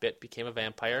 She got bit, became a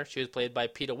vampire. She was played by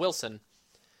Peter Wilson.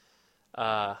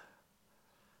 Rodney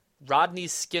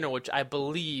Skinner, which I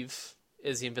believe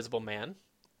is the Invisible Man,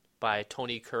 by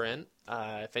Tony Curran.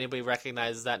 If anybody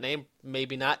recognizes that name,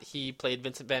 maybe not. He played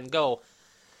Vincent Van Gogh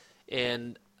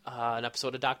in an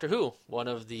episode of Doctor Who, one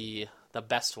of the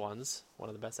best ones, one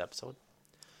of the best episodes.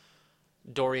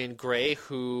 Dorian Gray,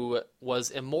 who was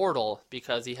immortal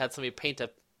because he had somebody paint a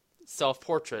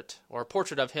self-portrait or a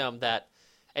portrait of him that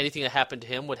anything that happened to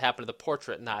him would happen to the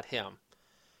portrait, not him.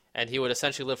 And he would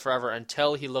essentially live forever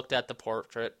until he looked at the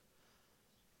portrait,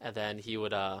 and then he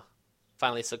would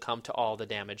finally succumb to all the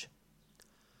damage.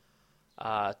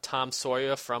 Tom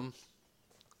Sawyer from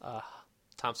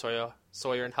Tom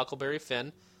Sawyer and Huckleberry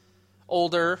Finn,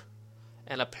 older,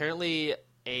 and apparently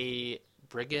a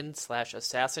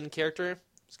brigand/assassin character.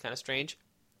 It's kind of strange.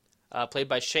 Played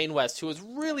by Shane West, who was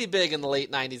really big in the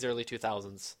late 90s, early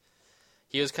 2000s.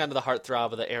 He was kind of the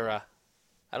heartthrob of the era.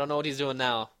 I don't know what he's doing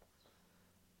now.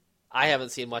 I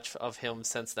haven't seen much of him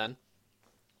since then.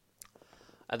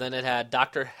 And then it had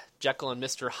Dr. Jekyll and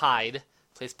Mr. Hyde,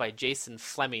 played by Jason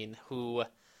Fleming, who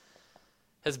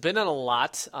has been in a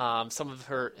lot. Some of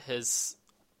his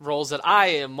roles that I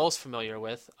am most familiar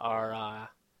with are...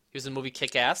 he was in the movie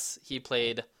Kick-Ass. He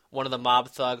played one of the mob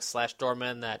thugs /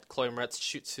 doormen that Chloe Moretz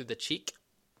shoots through the cheek.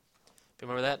 If you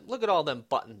remember that? Look at all them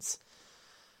buttons.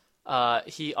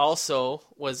 He also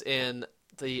was in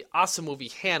the awesome movie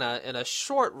Hannah in a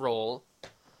short role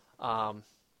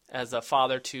as a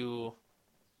father to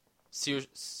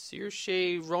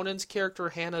Saoirse Ronan's character,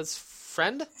 Hannah's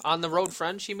friend, on-the-road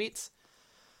friend she meets.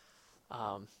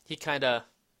 He kind of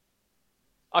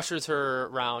ushers her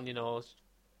around,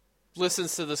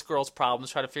 listens to this girl's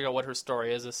problems, try to figure out what her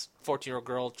story is. This 14-year-old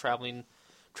girl traveling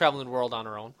the world on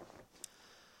her own.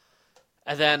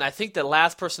 And then I think the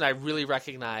last person I really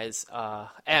recognize,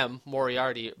 M.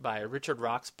 Moriarty by Richard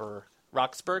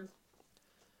Roxburgh.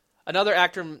 Another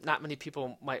actor not many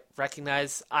people might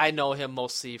recognize. I know him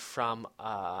mostly from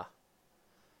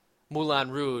Moulin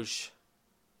Rouge,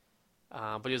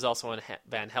 but he was also in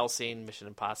Van Helsing, Mission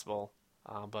Impossible.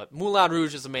 But Moulin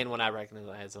Rouge is the main one I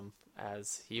recognize him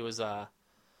as. He was, trying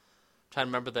to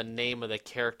remember the name of the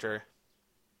character.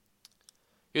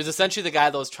 He was essentially the guy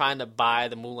that was trying to buy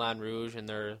the Moulin Rouge, and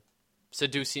they're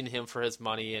seducing him for his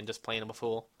money and just playing him a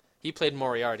fool. He played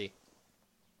Moriarty.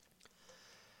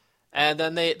 And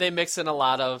then they mix in a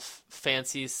lot of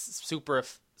fancy, super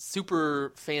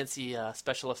fancy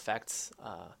special effects.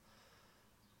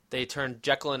 They turned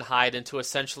Jekyll and Hyde into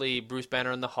essentially Bruce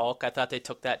Banner and the Hulk. I thought they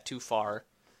took that too far.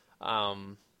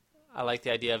 I like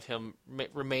the idea of him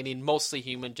remaining mostly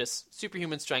human, just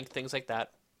superhuman strength, things like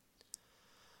that.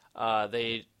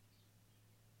 They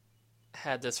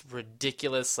had this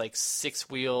ridiculous,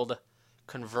 6-wheeled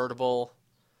convertible.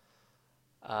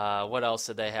 What else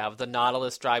did they have? The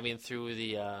Nautilus driving through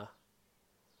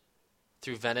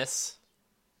through Venice,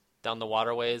 down the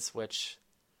waterways, which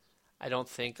I don't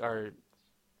think are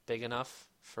big enough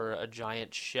for a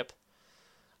giant ship.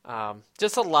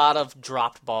 Just a lot of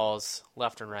dropped balls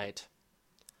left and right.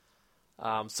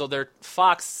 So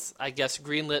Fox, I guess,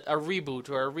 greenlit a reboot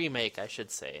or a remake, I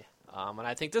should say. And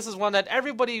I think this is one that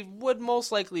everybody would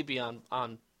most likely be on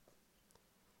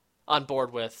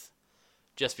board with,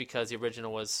 just because the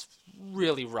original was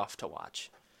really rough to watch.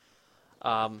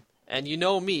 And you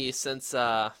know me, since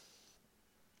I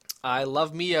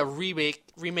love me a remake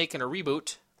and a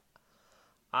reboot,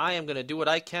 I am going to do what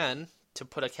I can to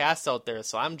put a cast out there.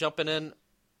 So I'm jumping in,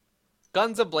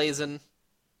 guns a-blazing,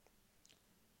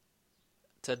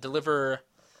 to deliver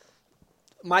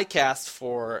my cast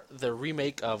for the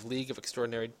remake of League of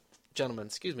Extraordinary Gentlemen.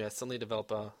 Excuse me, I suddenly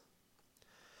develop a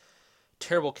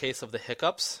terrible case of the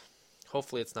hiccups.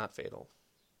 Hopefully it's not fatal.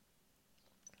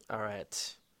 All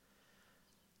right.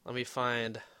 Let me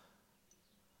find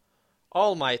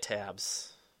all my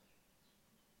tabs.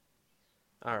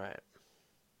 All right.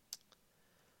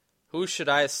 Who should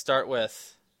I start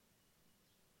with?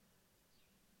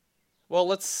 Well,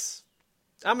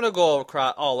 I'm going to go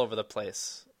across all over the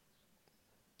place.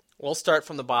 We'll start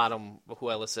from the bottom, who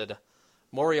I listed.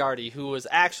 Moriarty, who was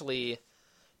actually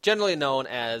generally known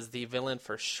as the villain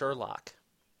for Sherlock.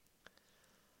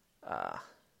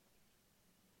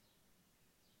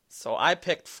 So I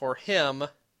picked for him...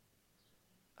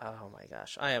 Oh my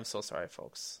gosh, I am so sorry,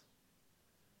 folks.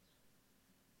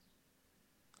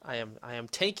 I am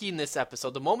tanking this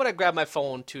episode. The moment I grab my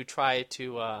phone to try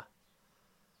to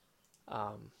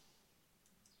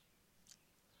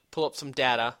pull up some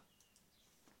data,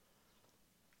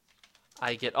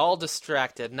 I get all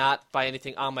distracted, not by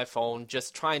anything on my phone,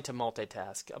 just trying to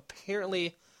multitask.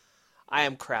 Apparently, I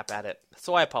am crap at it,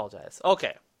 so I apologize.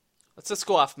 Okay, let's just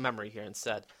go off memory here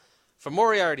instead. For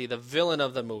Moriarty, the villain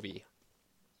of the movie,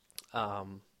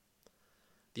 the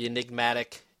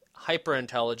enigmatic,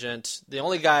 hyper-intelligent, the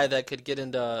only guy that could get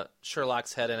into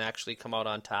Sherlock's head and actually come out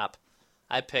on top,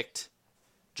 I picked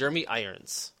Jeremy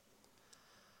Irons.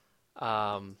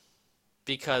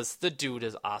 Because the dude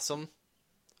is awesome.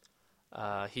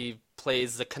 He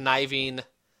plays the conniving,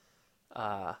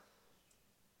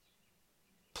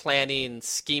 planning,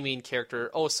 scheming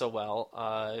character oh so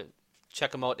well.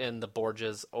 Check him out in The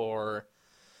Borgias or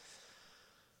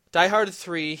Die Hard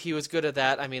 3. He was good at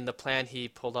that. I mean, the plan he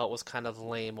pulled out was kind of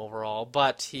lame overall,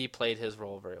 but he played his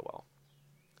role very well.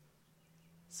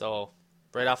 So,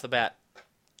 right off the bat,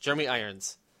 Jeremy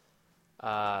Irons.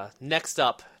 Next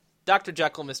up, Dr.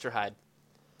 Jekyll, Mr. Hyde.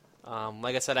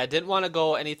 Like I said, I didn't want to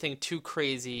go anything too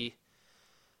crazy.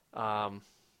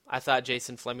 I thought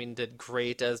Jason Fleming did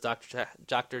great as Dr.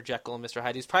 Jekyll and Mr.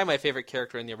 Hyde. He's probably my favorite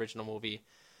character in the original movie,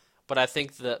 but I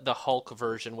think the Hulk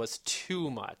version was too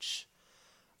much.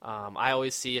 I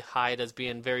always see Hyde as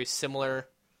being very similar,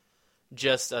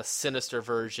 just a sinister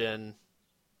version.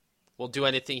 Will do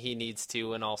anything he needs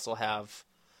to, and also have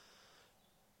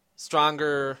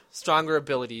stronger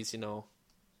abilities,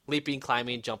 leaping,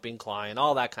 climbing, jumping, clawing,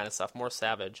 all that kind of stuff, more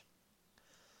savage.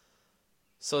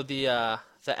 So the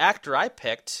actor I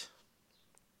picked,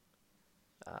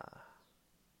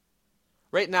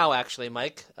 right now actually,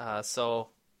 Mike, so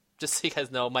just so you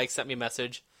guys know, Mike sent me a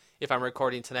message if I'm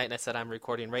recording tonight, and I said I'm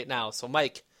recording right now. So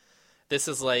Mike, this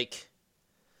is like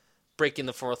breaking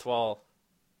the fourth wall.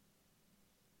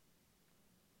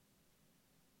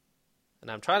 And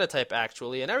I'm trying to type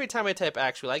actually, and every time I type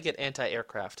actually, I get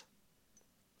anti-aircraft.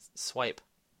 Swipe.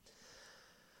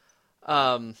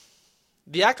 The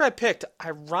actor I picked,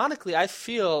 ironically, I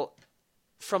feel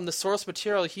from the source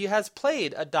material, he has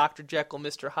played a Dr. Jekyll,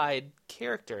 Mr. Hyde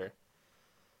character.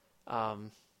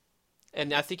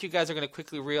 And I think you guys are going to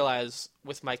quickly realize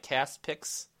with my cast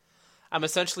picks, I'm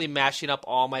essentially mashing up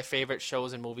all my favorite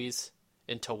shows and movies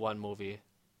into one movie.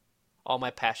 All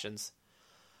my passions.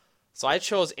 So I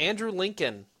chose Andrew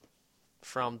Lincoln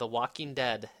from The Walking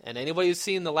Dead. And anybody who's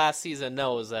seen the last season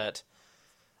knows that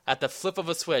at the flip of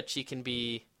a switch, he can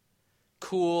be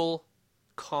cool,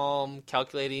 calm,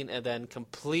 calculating, and then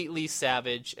completely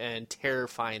savage and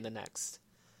terrifying the next.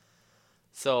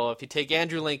 So if you take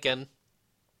Andrew Lincoln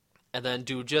and then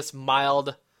do just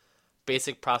mild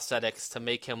basic prosthetics to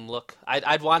make him look...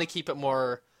 I'd want to keep it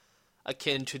more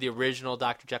akin to the original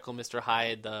Dr. Jekyll, Mr.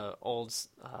 Hyde, the old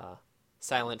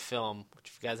silent film, which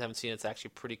if you guys haven't seen, it's actually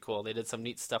pretty cool. They did some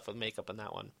neat stuff with makeup in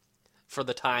that one. For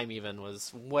the time even,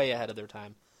 was way ahead of their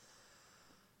time.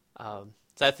 So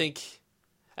I think...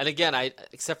 And again,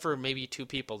 except for maybe two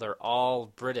people, they're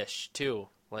all British too.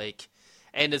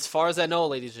 And as far as I know,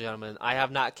 ladies and gentlemen, I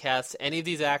have not cast any of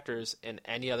these actors in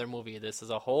any other movie. This is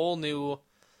a whole new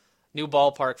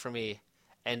ballpark for me.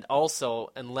 And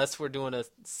also, unless we're doing a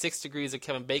 6 Degrees of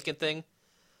Kevin Bacon thing,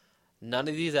 none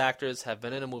of these actors have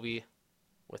been in a movie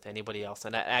with anybody else.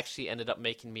 And that actually ended up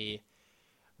making me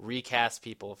recast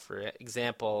people. For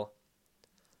example,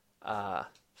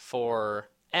 for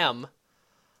M,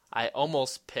 I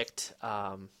almost picked...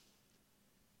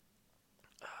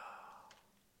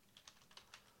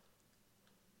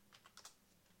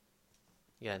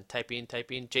 Again, typing.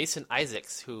 Jason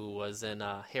Isaacs, who was in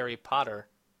Harry Potter.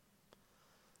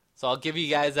 So I'll give you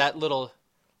guys that little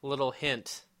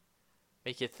hint.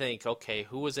 Make you think, okay,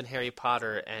 who was in Harry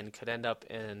Potter and could end up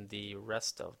in the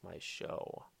rest of my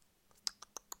show?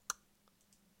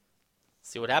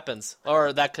 See what happens.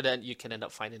 Or you can end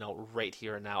up finding out right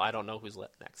here and now. I don't know who's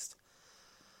next.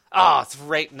 Oh, it's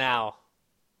right now.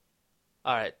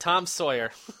 All right, Tom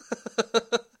Sawyer.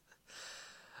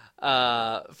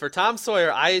 For Tom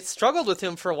Sawyer, I struggled with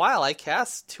him for a while. I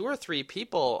cast 2 or 3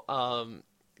 people,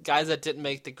 guys that didn't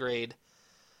make the grade.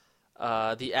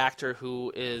 The actor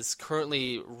who is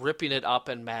currently ripping it up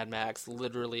in Mad Max,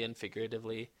 literally and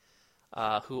figuratively,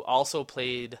 who also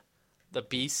played the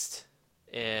Beast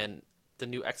in the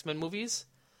new X-Men movies,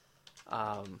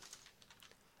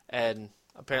 and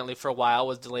apparently for a while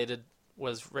was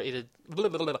rated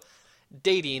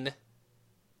dating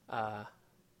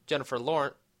Jennifer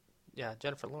Lawrence. Yeah,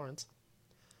 Jennifer Lawrence.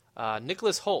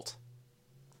 Nicholas Hoult.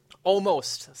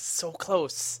 Almost. So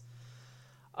close.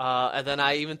 And then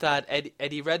I even thought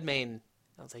Eddie Redmayne.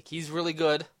 I was like, he's really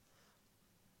good.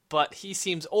 But he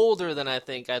seems older than I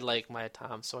think I'd like my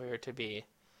Tom Sawyer to be.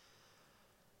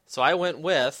 So I went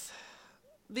with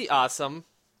the awesome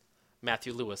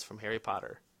Matthew Lewis from Harry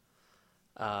Potter.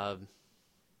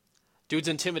 Dude's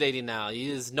intimidating now. He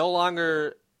is no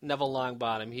longer Neville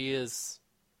Longbottom. He is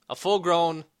a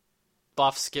full-grown,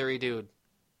 buff, scary dude.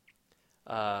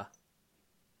 So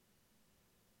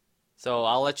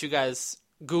I'll let you guys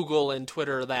Google and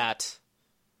Twitter that.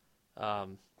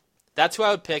 That's who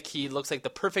I would pick. He looks like the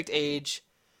perfect age.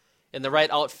 In the right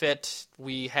outfit,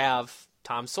 we have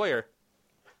Tom Sawyer.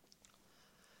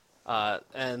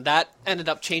 And that ended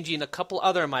up changing a couple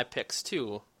other of my picks,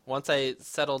 too. Once I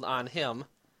settled on him.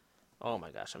 Oh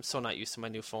my gosh, I'm so not used to my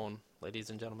new phone, ladies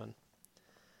and gentlemen.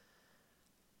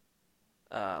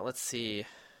 Let's see.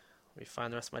 Let me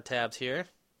find the rest of my tabs here.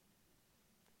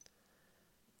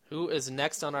 Who is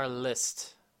next on our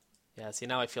list? Yeah, see,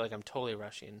 now I feel like I'm totally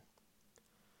rushing.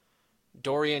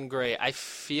 Dorian Gray. I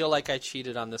feel like I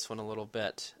cheated on this one a little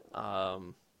bit.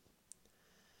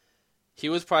 He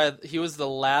was the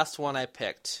last one I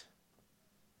picked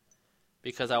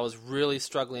because I was really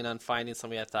struggling on finding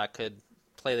somebody I thought could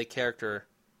play the character.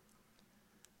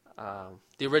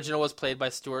 The original was played by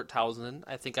Stuart Townsend.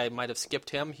 I think I might have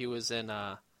skipped him. He was in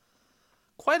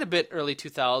quite a bit early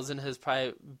 2000. His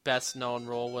probably best known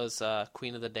role was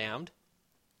Queen of the Damned.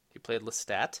 He played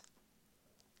Lestat,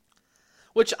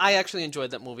 which I actually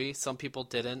enjoyed that movie. Some people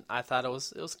didn't. I thought it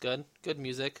was good. Good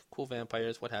music, cool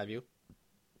vampires, what have you.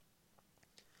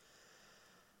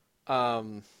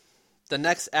 The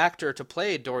next actor to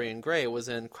play Dorian Gray was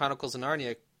in Chronicles of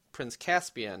Narnia, Prince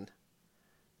Caspian.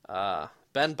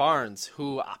 Ben Barnes,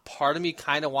 who part of me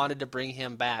kind of wanted to bring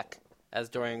him back as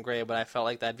Dorian Gray, but I felt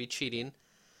like that'd be cheating.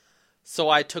 So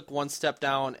I took one step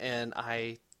down and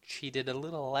I cheated a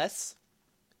little less.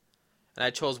 And I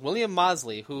chose William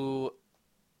Moseley, who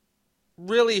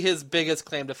really his biggest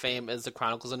claim to fame is the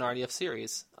Chronicles of Narnia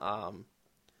series.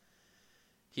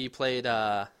 He played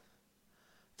the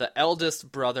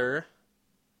eldest brother,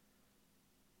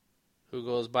 who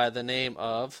goes by the name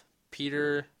of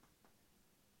Peter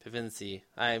Pevensie.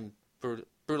 I'm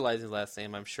brutalizing his last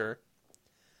name, I'm sure.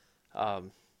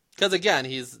 Because, again,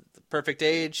 he's the perfect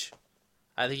age.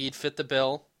 I think he'd fit the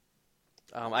bill.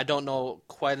 I don't know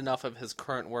quite enough of his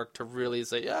current work to really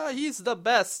say, yeah, he's the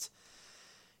best.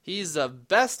 He's the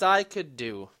best I could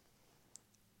do.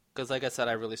 Because, like I said,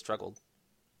 I really struggled.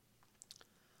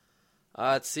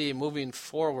 Let's see, moving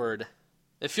forward.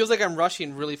 It feels like I'm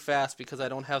rushing really fast because I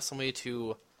don't have somebody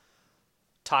to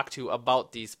talk to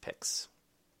about these picks.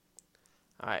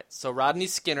 Alright, so Rodney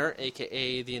Skinner,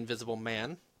 a.k.a. the Invisible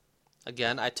Man.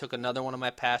 Again, I took another one of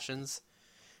my passions,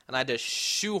 and I just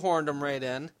shoehorned him right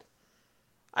in.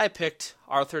 I picked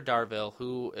Arthur Darvill,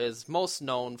 who is most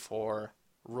known for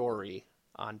Rory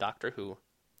on Doctor Who.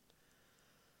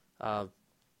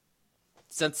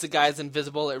 Since the guy's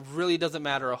invisible, it really doesn't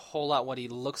matter a whole lot what he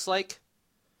looks like.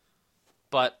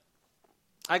 But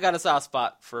I got a soft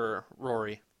spot for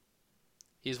Rory.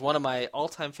 He's one of my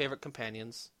all-time favorite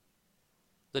companions.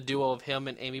 The duo of him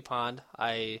and Amy Pond,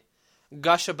 I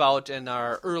gush about in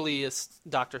our earliest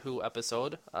Doctor Who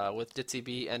episode with Ditzy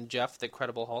B and Jeff, the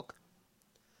Incredible Hulk.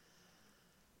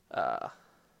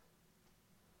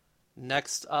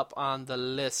 Next up on the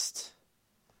list.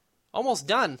 Almost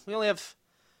done. We only have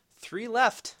 3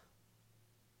 left.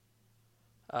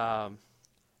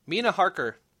 Mina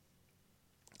Harker.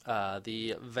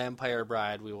 The vampire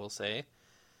bride, we will say.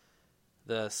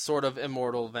 The sort of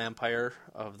immortal vampire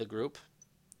of the group.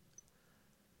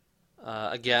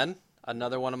 Again,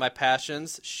 another one of my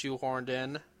passions, shoehorned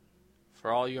in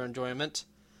for all your enjoyment.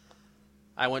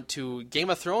 I went to Game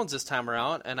of Thrones this time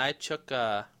around, and I took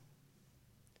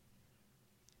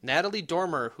Natalie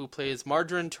Dormer, who plays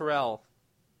Margarine Tyrell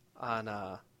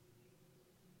on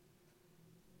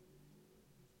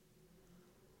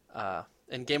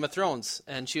in Game of Thrones,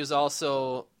 and she was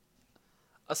also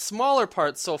a smaller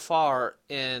part so far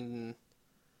in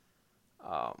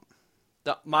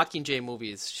the Mockingjay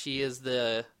movies. She is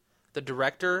the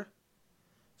director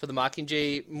for the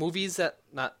Mockingjay movies, that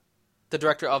not the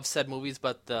director of said movies,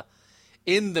 but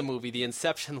in the movie, the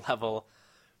Inception level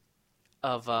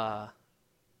of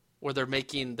where they're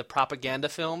making the propaganda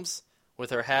films with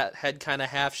her head kind of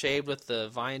half shaved with the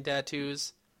vine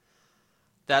tattoos.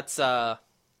 That's my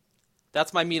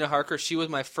Mina Harker. She was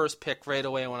my first pick right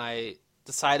away when I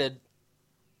decided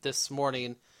this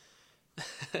morning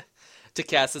to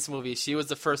cast this movie. She was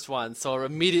the first one, so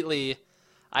immediately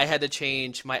I had to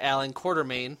change my Alan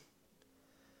Quartermain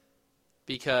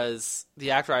because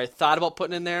the actor I thought about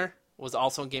putting in there was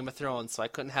also in Game of Thrones, so I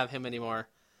couldn't have him anymore.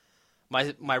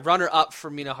 My runner-up for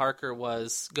Mina Harker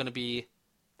was going to be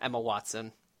Emma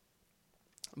Watson,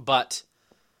 but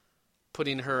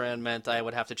putting her in meant I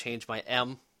would have to change my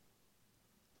M,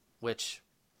 which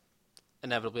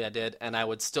inevitably I did, and I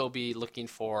would still be looking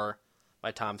for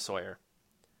my Tom Sawyer.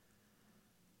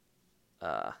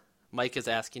 Mike is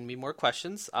asking me more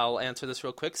questions. I'll answer this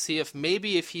real quick. See if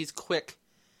maybe if he's quick,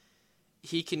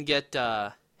 he can get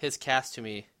his cast to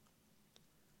me.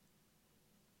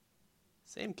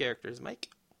 Same characters, Mike.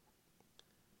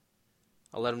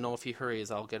 I'll let him know if he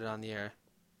hurries. I'll get it on the air.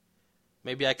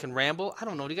 Maybe I can ramble. I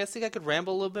don't know. Do you guys think I could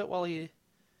ramble a little bit while he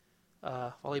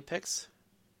picks?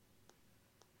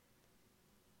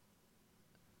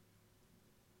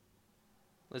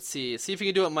 Let's see. See if you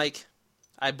can do it, Mike.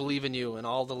 I believe in you, and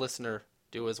all the listener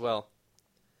do as well.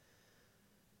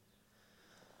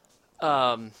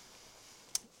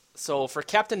 So for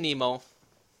Captain Nemo,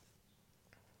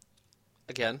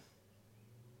 again,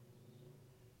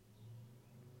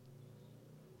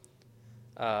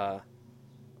 I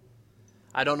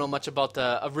don't know much about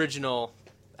the original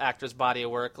actor's body of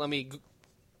work. Let me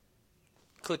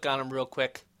click on him real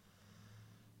quick.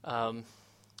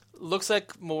 Looks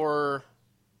like more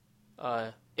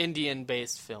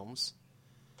Indian-based films.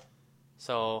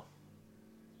 So,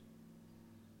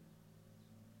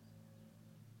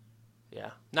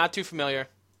 yeah, not too familiar.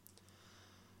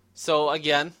 So,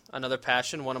 again, another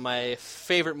passion. One of my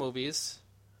favorite movies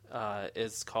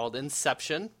is called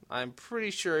Inception. I'm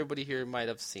pretty sure everybody here might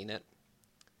have seen it.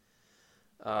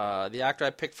 The actor I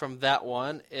picked from that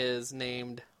one is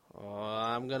named,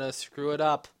 I'm going to screw it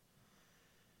up,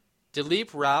 Dilip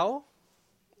Rao,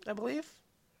 I believe.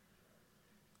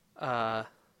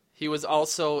 He was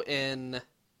also in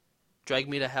Drag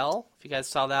Me to Hell, if you guys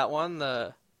saw that one.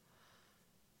 The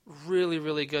really,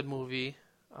 really good movie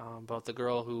about the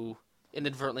girl who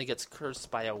inadvertently gets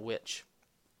cursed by a witch.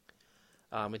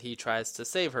 And he tries to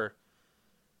save her.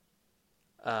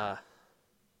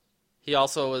 He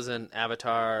also was in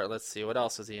Avatar. Let's see, what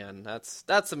else was he in? That's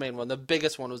the main one. The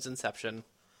biggest one was Inception.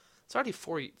 It's already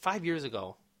 5 years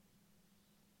ago.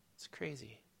 It's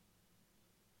crazy.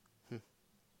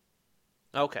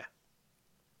 Okay.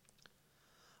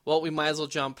 Well, we might as well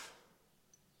jump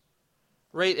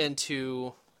right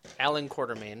into Alan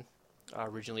Quartermain,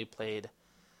 originally played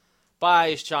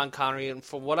by Sean Connery, and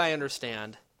from what I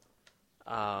understand,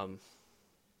 the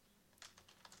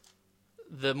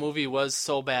movie was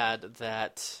so bad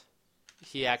that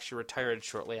he actually retired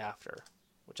shortly after,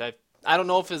 which I don't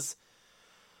know if is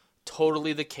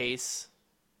totally the case,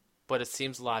 but it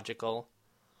seems logical.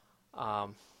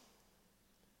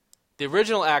 The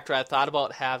original actor I thought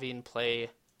about having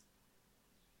play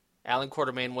Alan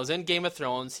Quartermain was in Game of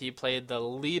Thrones. He played the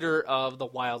leader of the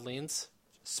wildlings.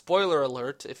 Spoiler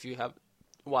alert if you haven't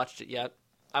watched it yet.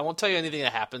 I won't tell you anything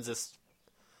that happens.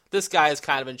 This guy is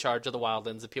kind of in charge of the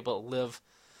wildlings, the people that live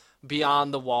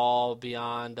beyond the wall,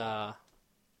 beyond the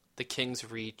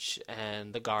king's reach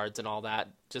and the guards and all that,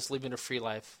 just living a free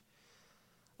life.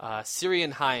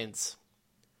 Syrian Hines,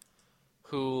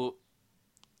 who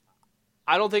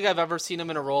I don't think I've ever seen him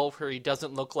in a role where he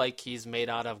doesn't look like he's made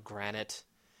out of granite.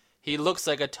 He looks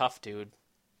like a tough dude.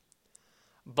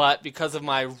 But because of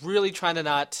my really trying to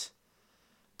not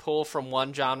pull from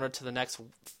one genre to the next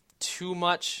too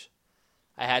much,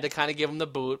 I had to kind of give him the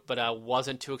boot, but I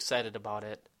wasn't too excited about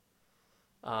it.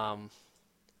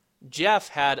 Jeff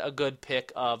had a good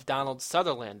pick of Donald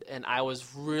Sutherland, and I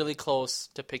was really close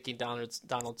to picking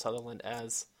Donald Sutherland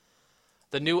as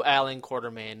the new Alan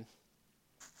Quartermain.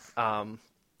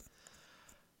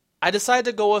 I decided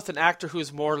to go with an actor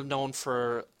who's more known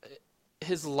for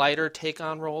his lighter take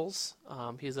on roles.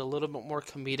 He's a little bit more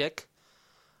comedic,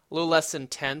 a little less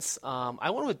intense.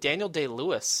 I went with Daniel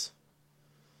Day-Lewis.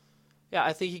 Yeah,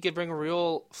 I think he could bring a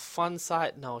real fun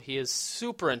side. No, he is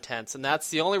super intense, and that's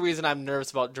the only reason I'm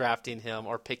nervous about drafting him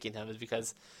or picking him is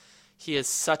because he is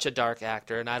such a dark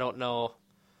actor, and I don't know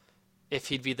if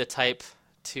he'd be the type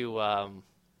to,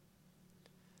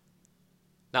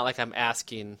 not like I'm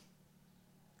asking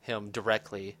him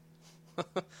directly,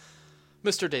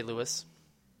 Mr. Day-Lewis.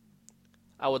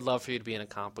 I would love for you to be in a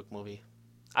comic book movie.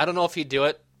 I don't know if he'd do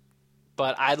it,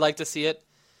 but I'd like to see it.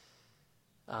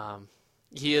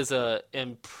 He is a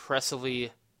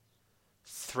impressively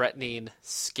threatening,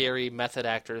 scary method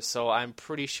actor, so I'm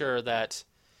pretty sure that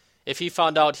if he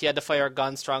found out he had to fire a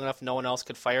gun strong enough no one else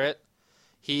could fire it,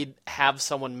 he'd have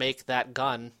someone make that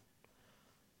gun,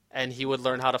 and he would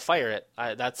learn how to fire it.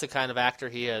 That's the kind of actor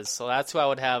he is. So that's who I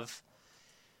would have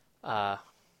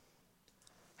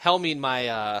helming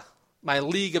my my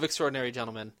League of Extraordinary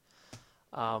Gentlemen.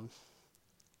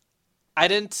 I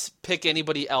didn't pick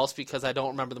anybody else because I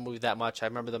don't remember the movie that much. I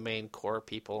remember the main core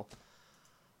people.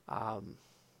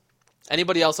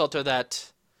 Anybody else out there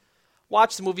that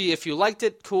watched the movie, if you liked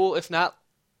it, cool. If not,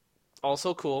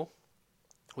 also cool.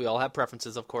 We all have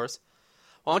preferences, of course.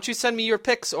 Why don't you send me your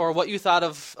picks or what you thought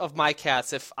of my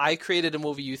cats if I created a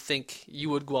movie you think you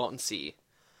would go out and see.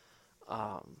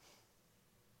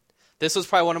 This was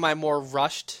probably one of my more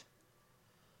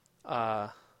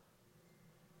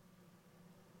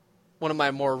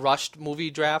rushed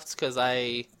movie drafts because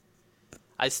I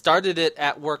started it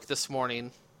at work this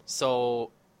morning,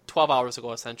 so 12 hours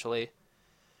ago essentially.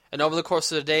 And over the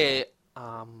course of the day,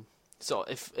 so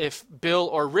if Bill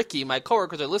or Ricky, my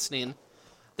coworkers, are listening,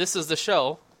 this is the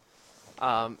show.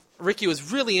 Ricky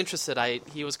was really interested.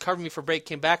 He was covering me for break,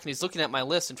 came back, and he's looking at my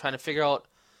list and trying to figure out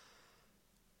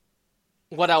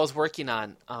what I was working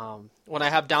on. When I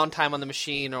have downtime on the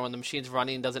machine or when the machine's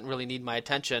running and doesn't really need my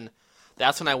attention,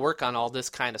 that's when I work on all this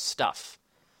kind of stuff.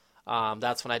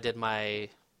 That's when I did my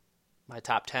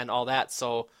top 10, all that.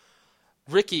 So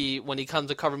Ricky, when he comes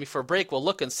to cover me for a break, will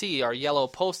look and see a yellow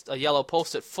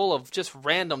post-it full of just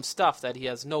random stuff that he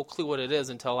has no clue what it is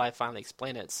until I finally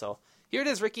explain it. So here it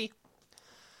is, Ricky.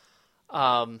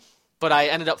 But I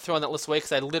ended up throwing that list away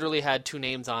because I literally had 2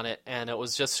 names on it, and it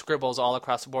was just scribbles all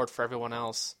across the board for everyone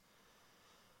else.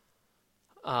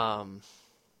 So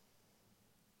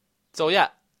yeah,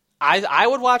 I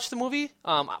would watch the movie,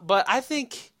 but I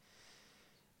think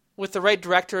with the right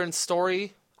director and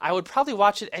story, I would probably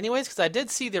watch it anyways because I did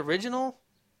see the original.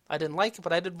 I didn't like it,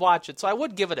 but I did watch it, so I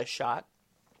would give it a shot.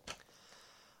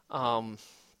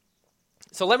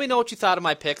 So let me know what you thought of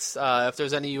my picks. If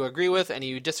there's any you agree with, any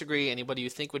you disagree, anybody you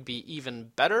think would be even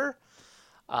better.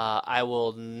 I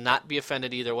will not be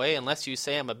offended either way unless you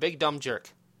say I'm a big dumb jerk.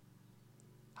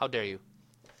 How dare you?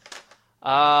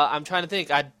 I'm trying to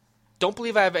think. I don't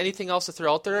believe I have anything else to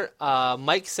throw out there.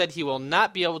 Mike said he will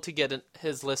not be able to get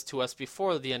his list to us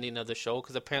before the ending of the show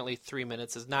because apparently 3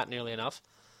 minutes is not nearly enough.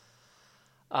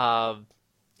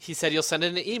 He said he'll send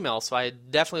it in an email, so I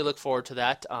definitely look forward to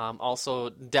that. Also,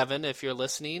 Devin, if you're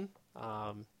listening,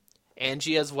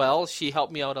 Angie as well. She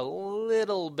helped me out a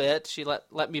little bit. She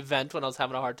let me vent when I was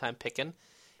having a hard time picking.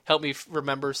 Helped me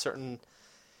remember certain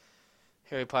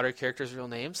Harry Potter characters' real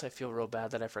names. I feel real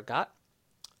bad that I forgot.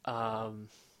 And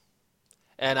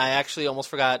I actually almost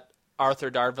forgot Arthur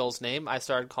Darville's name. I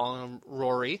started calling him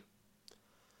Rory.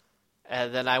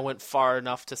 And then I went far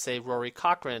enough to say Rory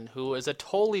Cochrane, who is a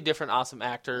totally different awesome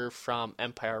actor from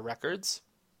Empire Records.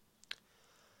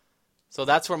 So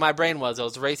that's where my brain was. I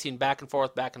was racing back and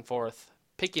forth,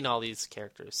 picking all these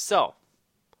characters. So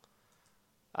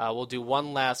we'll do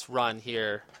one last run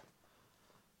here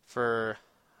for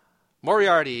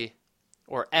Moriarty,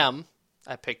 or M.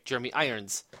 I picked Jeremy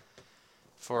Irons.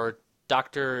 For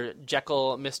Dr.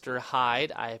 Jekyll, Mr.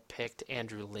 Hyde, I picked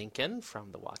Andrew Lincoln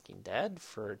from The Walking Dead.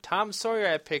 For Tom Sawyer,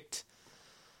 I picked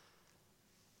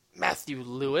Matthew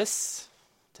Lewis.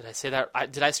 Did I say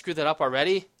that? Did I screw that up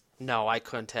already? No, I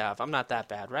couldn't have. I'm not that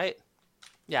bad, right?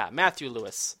 Yeah, Matthew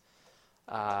Lewis.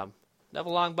 Neville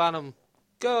Longbottom,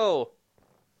 go!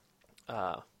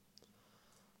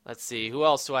 Let's see, who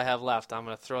else do I have left? I'm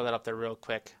going to throw that up there real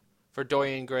quick. For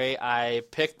Dorian Gray, I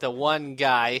picked the one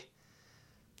guy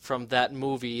from that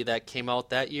movie that came out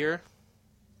that year.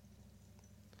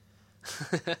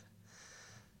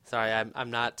 Sorry,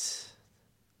 I'm not...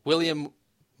 William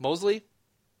Moseley?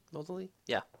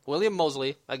 Yeah, William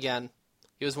Moseley, again.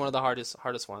 He was one of the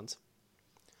hardest ones.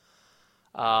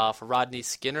 For Rodney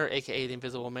Skinner, a.k.a. The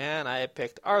Invisible Man, I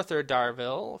picked Arthur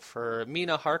Darville. For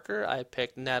Mina Harker, I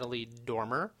picked Natalie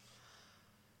Dormer.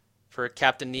 For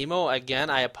Captain Nemo, again,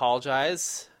 I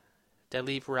apologize,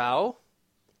 Dileep Rao.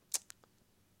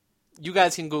 You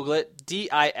guys can Google it.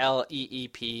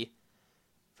 Dileep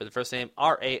for the first name,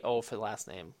 Rao for the last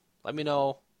name. Let me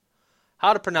know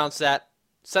how to pronounce that.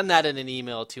 Send that in an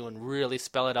email too and really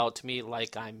spell it out to me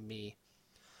like I'm me.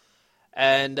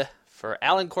 And for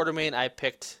Alan Quartermain, I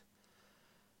picked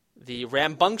the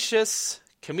rambunctious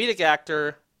comedic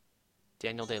actor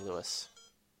Daniel Day-Lewis.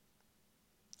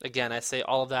 Again, I say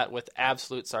all of that with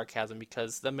absolute sarcasm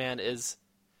because the man is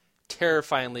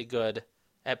terrifyingly good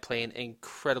at playing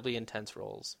incredibly intense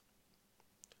roles.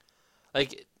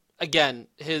 Like, again,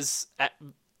 his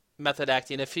method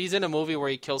acting, if he's in a movie where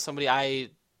he kills somebody, I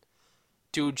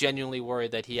do genuinely worry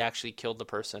that he actually killed the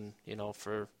person,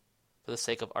 for the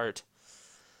sake of art.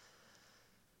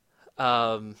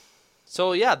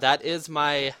 So yeah, that is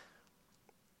my...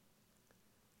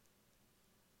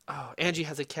 Oh, Angie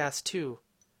has a cast too.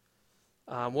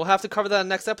 We'll have to cover that in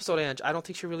the next episode, Angie. I don't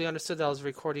think she really understood that I was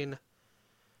recording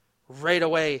right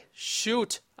away.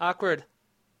 Shoot! Awkward.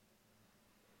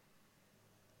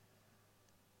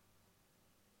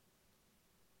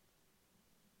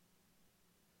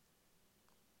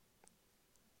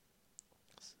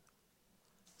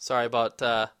 Sorry about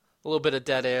a little bit of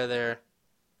dead air there.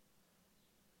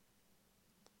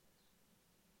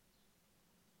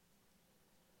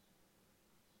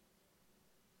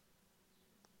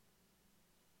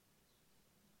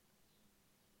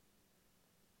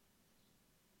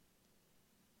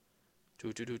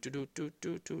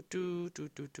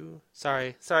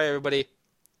 Sorry, everybody.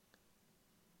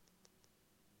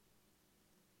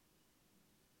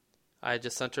 I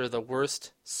just sent her the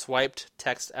worst swiped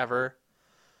text ever.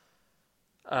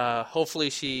 Hopefully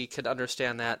she could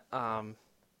understand that.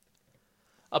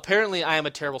 Apparently I am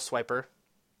a terrible swiper.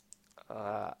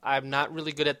 I'm not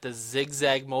really good at the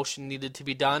zigzag motion needed to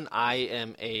be done. I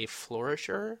am a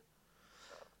flourisher.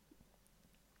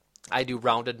 I do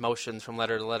rounded motions from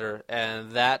letter to letter,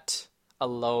 and that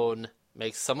alone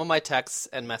makes some of my texts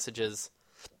and messages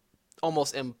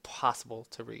almost impossible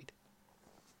to read.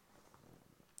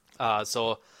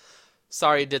 So,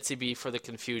 sorry, Ditsy B, for the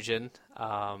confusion.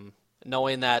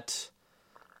 Knowing that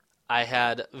I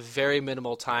had very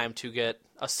minimal time to get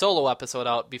a solo episode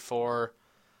out before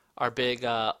our big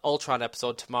Ultron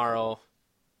episode tomorrow,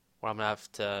 where I'm going to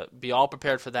have to be all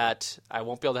prepared for that. I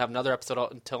won't be able to have another episode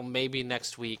out until maybe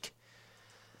next week.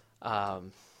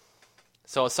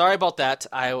 So sorry about that.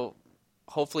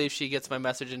 Hopefully if she gets my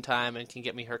message in time and can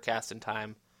get me her cast in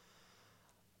time.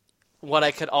 What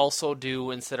I could also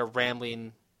do instead of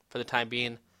rambling for the time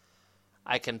being,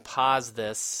 I can pause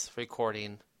this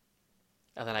recording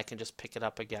and then I can just pick it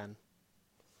up again.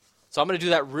 So I'm going to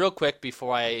do that real quick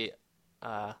before I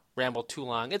ramble too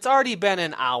long. It's already been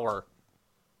an hour.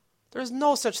 There's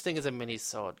no such thing as a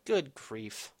mini-sode. Good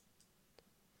grief.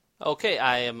 Okay,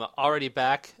 I am already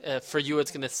back. For you,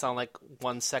 it's going to sound like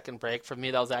 1 second break. For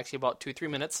me, that was actually about 2-3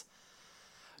 minutes.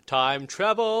 Time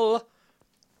travel.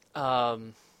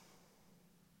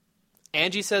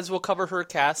 Angie says we'll cover her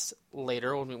cast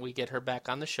later when we get her back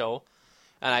on the show.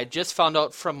 And I just found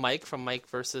out from Mike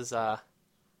versus the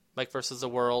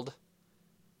World,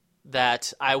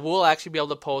 that I will actually be able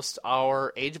to post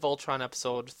our Age of Ultron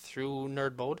episode through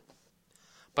Nerd Mode.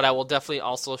 But I will definitely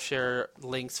also share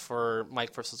links for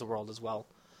Mike versus the World as well.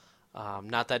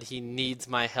 Not that he needs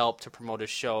my help to promote his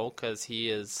show, because he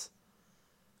is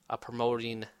a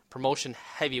promotion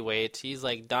heavyweight. He's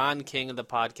like Don King of the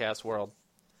podcast world.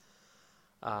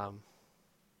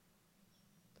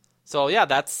 So yeah,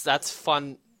 that's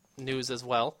fun news as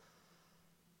well.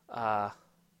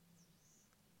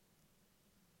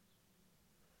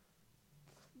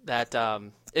 That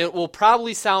it will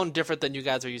probably sound different than you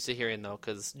guys are used to hearing, though,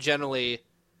 because generally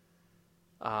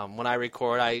when I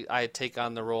record, I take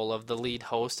on the role of the lead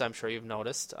host. I'm sure you've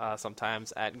noticed.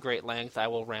 Sometimes at great length, I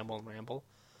will ramble.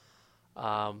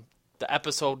 The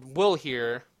episode we'll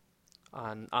hear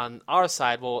on our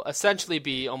side will essentially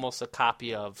be almost a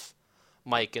copy of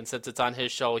Mike, and since it's on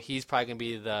his show, he's probably going to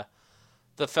be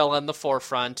the fella in the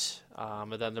forefront,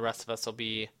 and then the rest of us will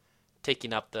be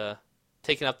taking up the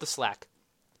slack.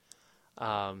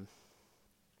 I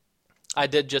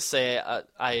did just say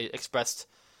I expressed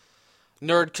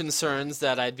nerd concerns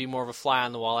that I'd be more of a fly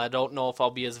on the wall. I don't know if I'll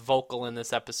be as vocal in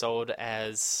this episode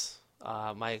as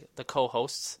the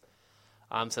co-hosts,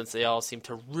 since they all seem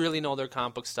to really know their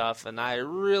comic book stuff, and I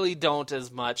really don't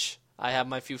as much. I have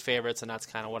my few favorites, and that's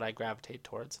kind of what I gravitate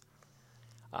towards.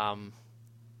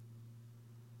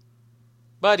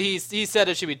 But he said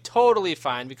it should be totally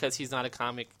fine because he's not a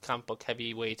comic book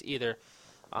heavyweight either.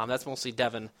 That's mostly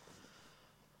Devin.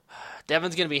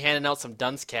 Devin's going to be handing out some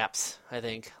dunce caps, I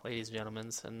think, ladies and gentlemen,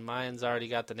 and mine's already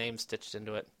got the name stitched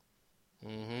into it.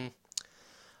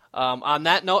 On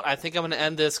that note, I think I'm going to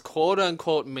end this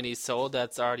quote-unquote mini-sode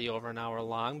that's already over an hour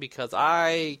long because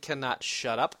I cannot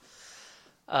shut up.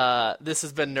 This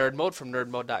has been Nerd Mode from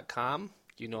nerdmode.com.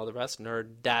 You know the rest,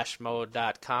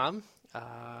 nerd-mode.com.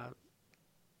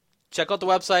 Check out the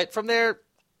website. From there,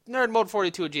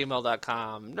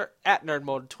 nerdmode42@gmail.com. At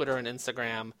nerdmode, Twitter and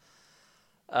Instagram.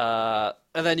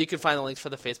 And then you can find the links for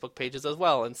the Facebook pages as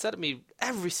well. Instead of me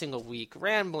every single week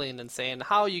rambling and saying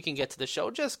how you can get to the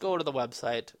show, just go to the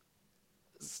website.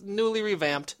 It's newly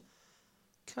revamped.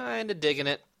 Kind of digging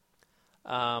it.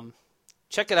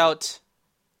 Check it out.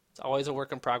 It's always a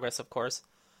work in progress, of course.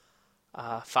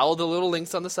 Follow the little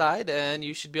links on the side, and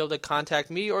you should be able to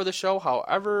contact me or the show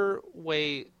however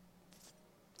way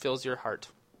fills your heart.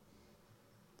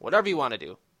 Whatever you want to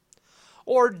do.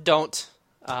 Or don't.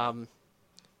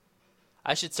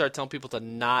 I should start telling people to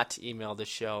not email the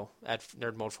show at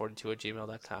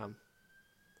nerdmode42@gmail.com.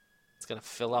 It's going to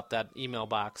fill up that email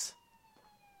box.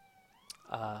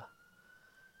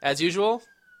 As usual,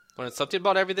 learn something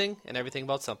about everything and everything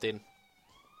about something.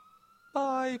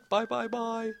 Bye, bye, bye,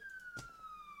 bye.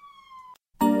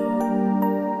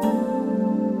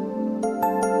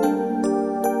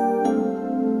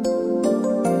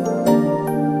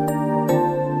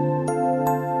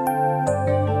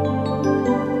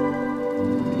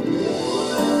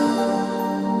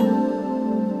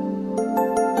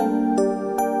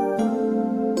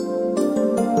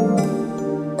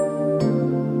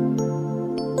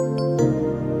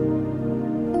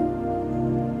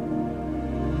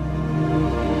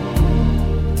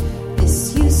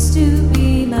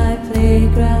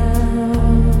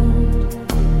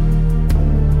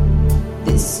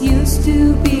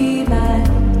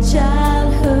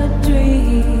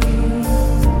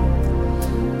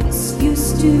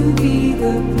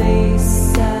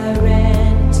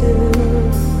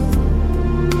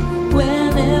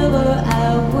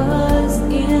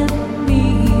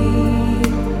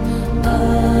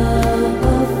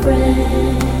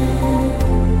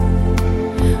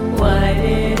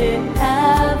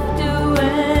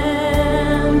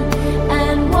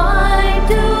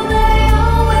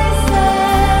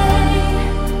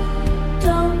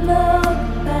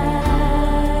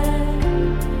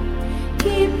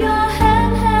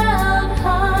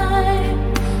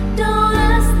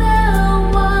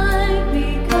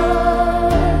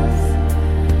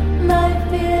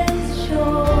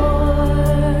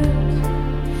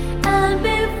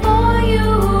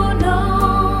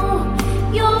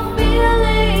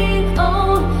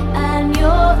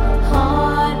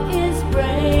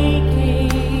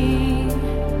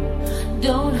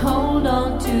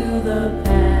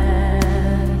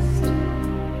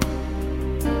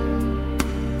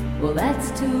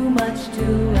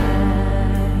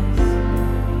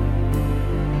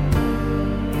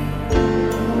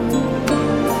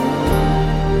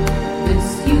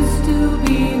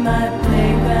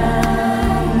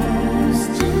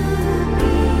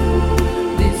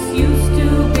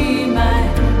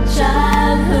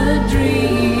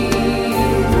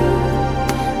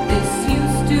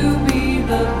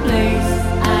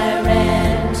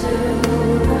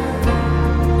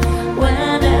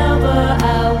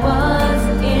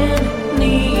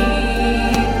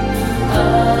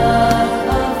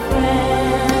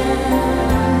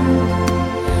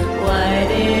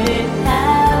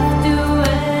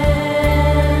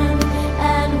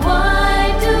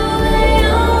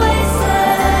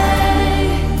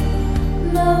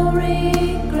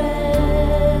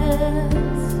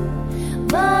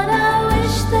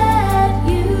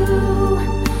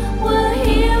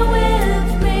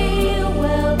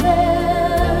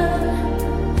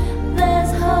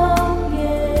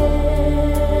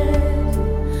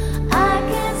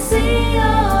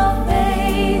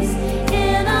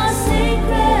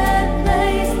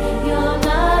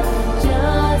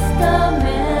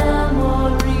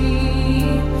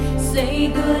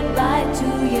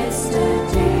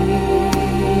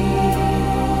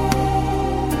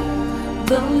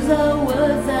 Those are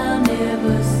words I'll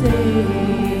never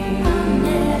say. I'll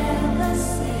never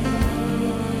say.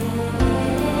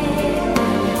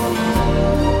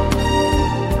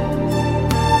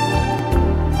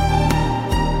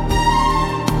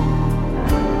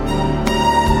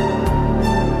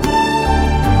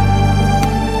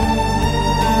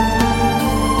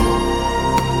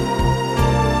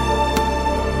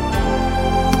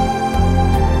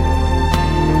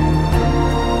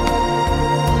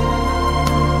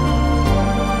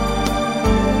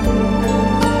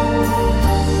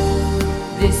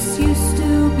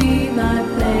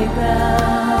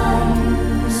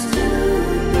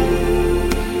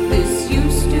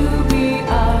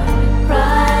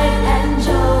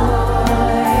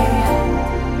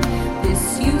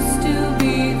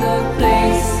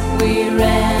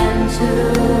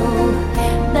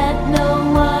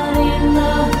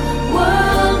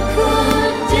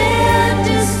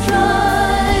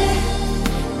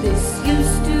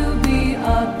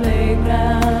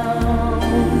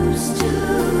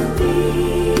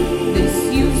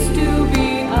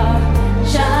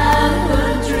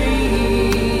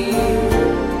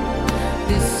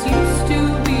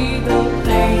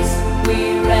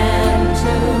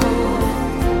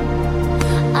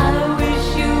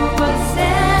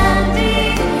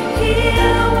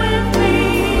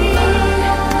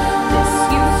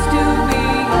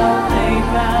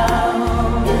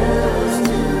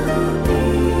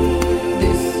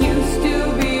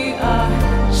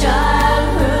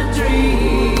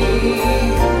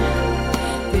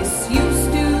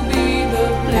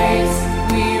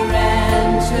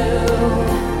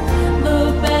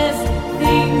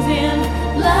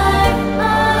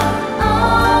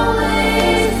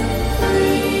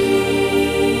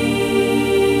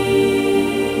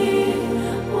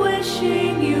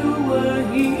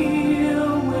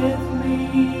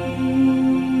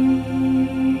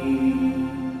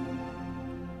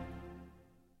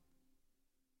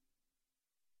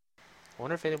 I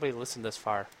wonder if anybody listened this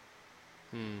far.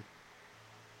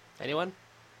 Anyone?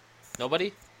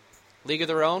 Nobody? League of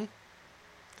Their Own?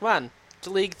 Come on, it's a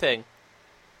league thing.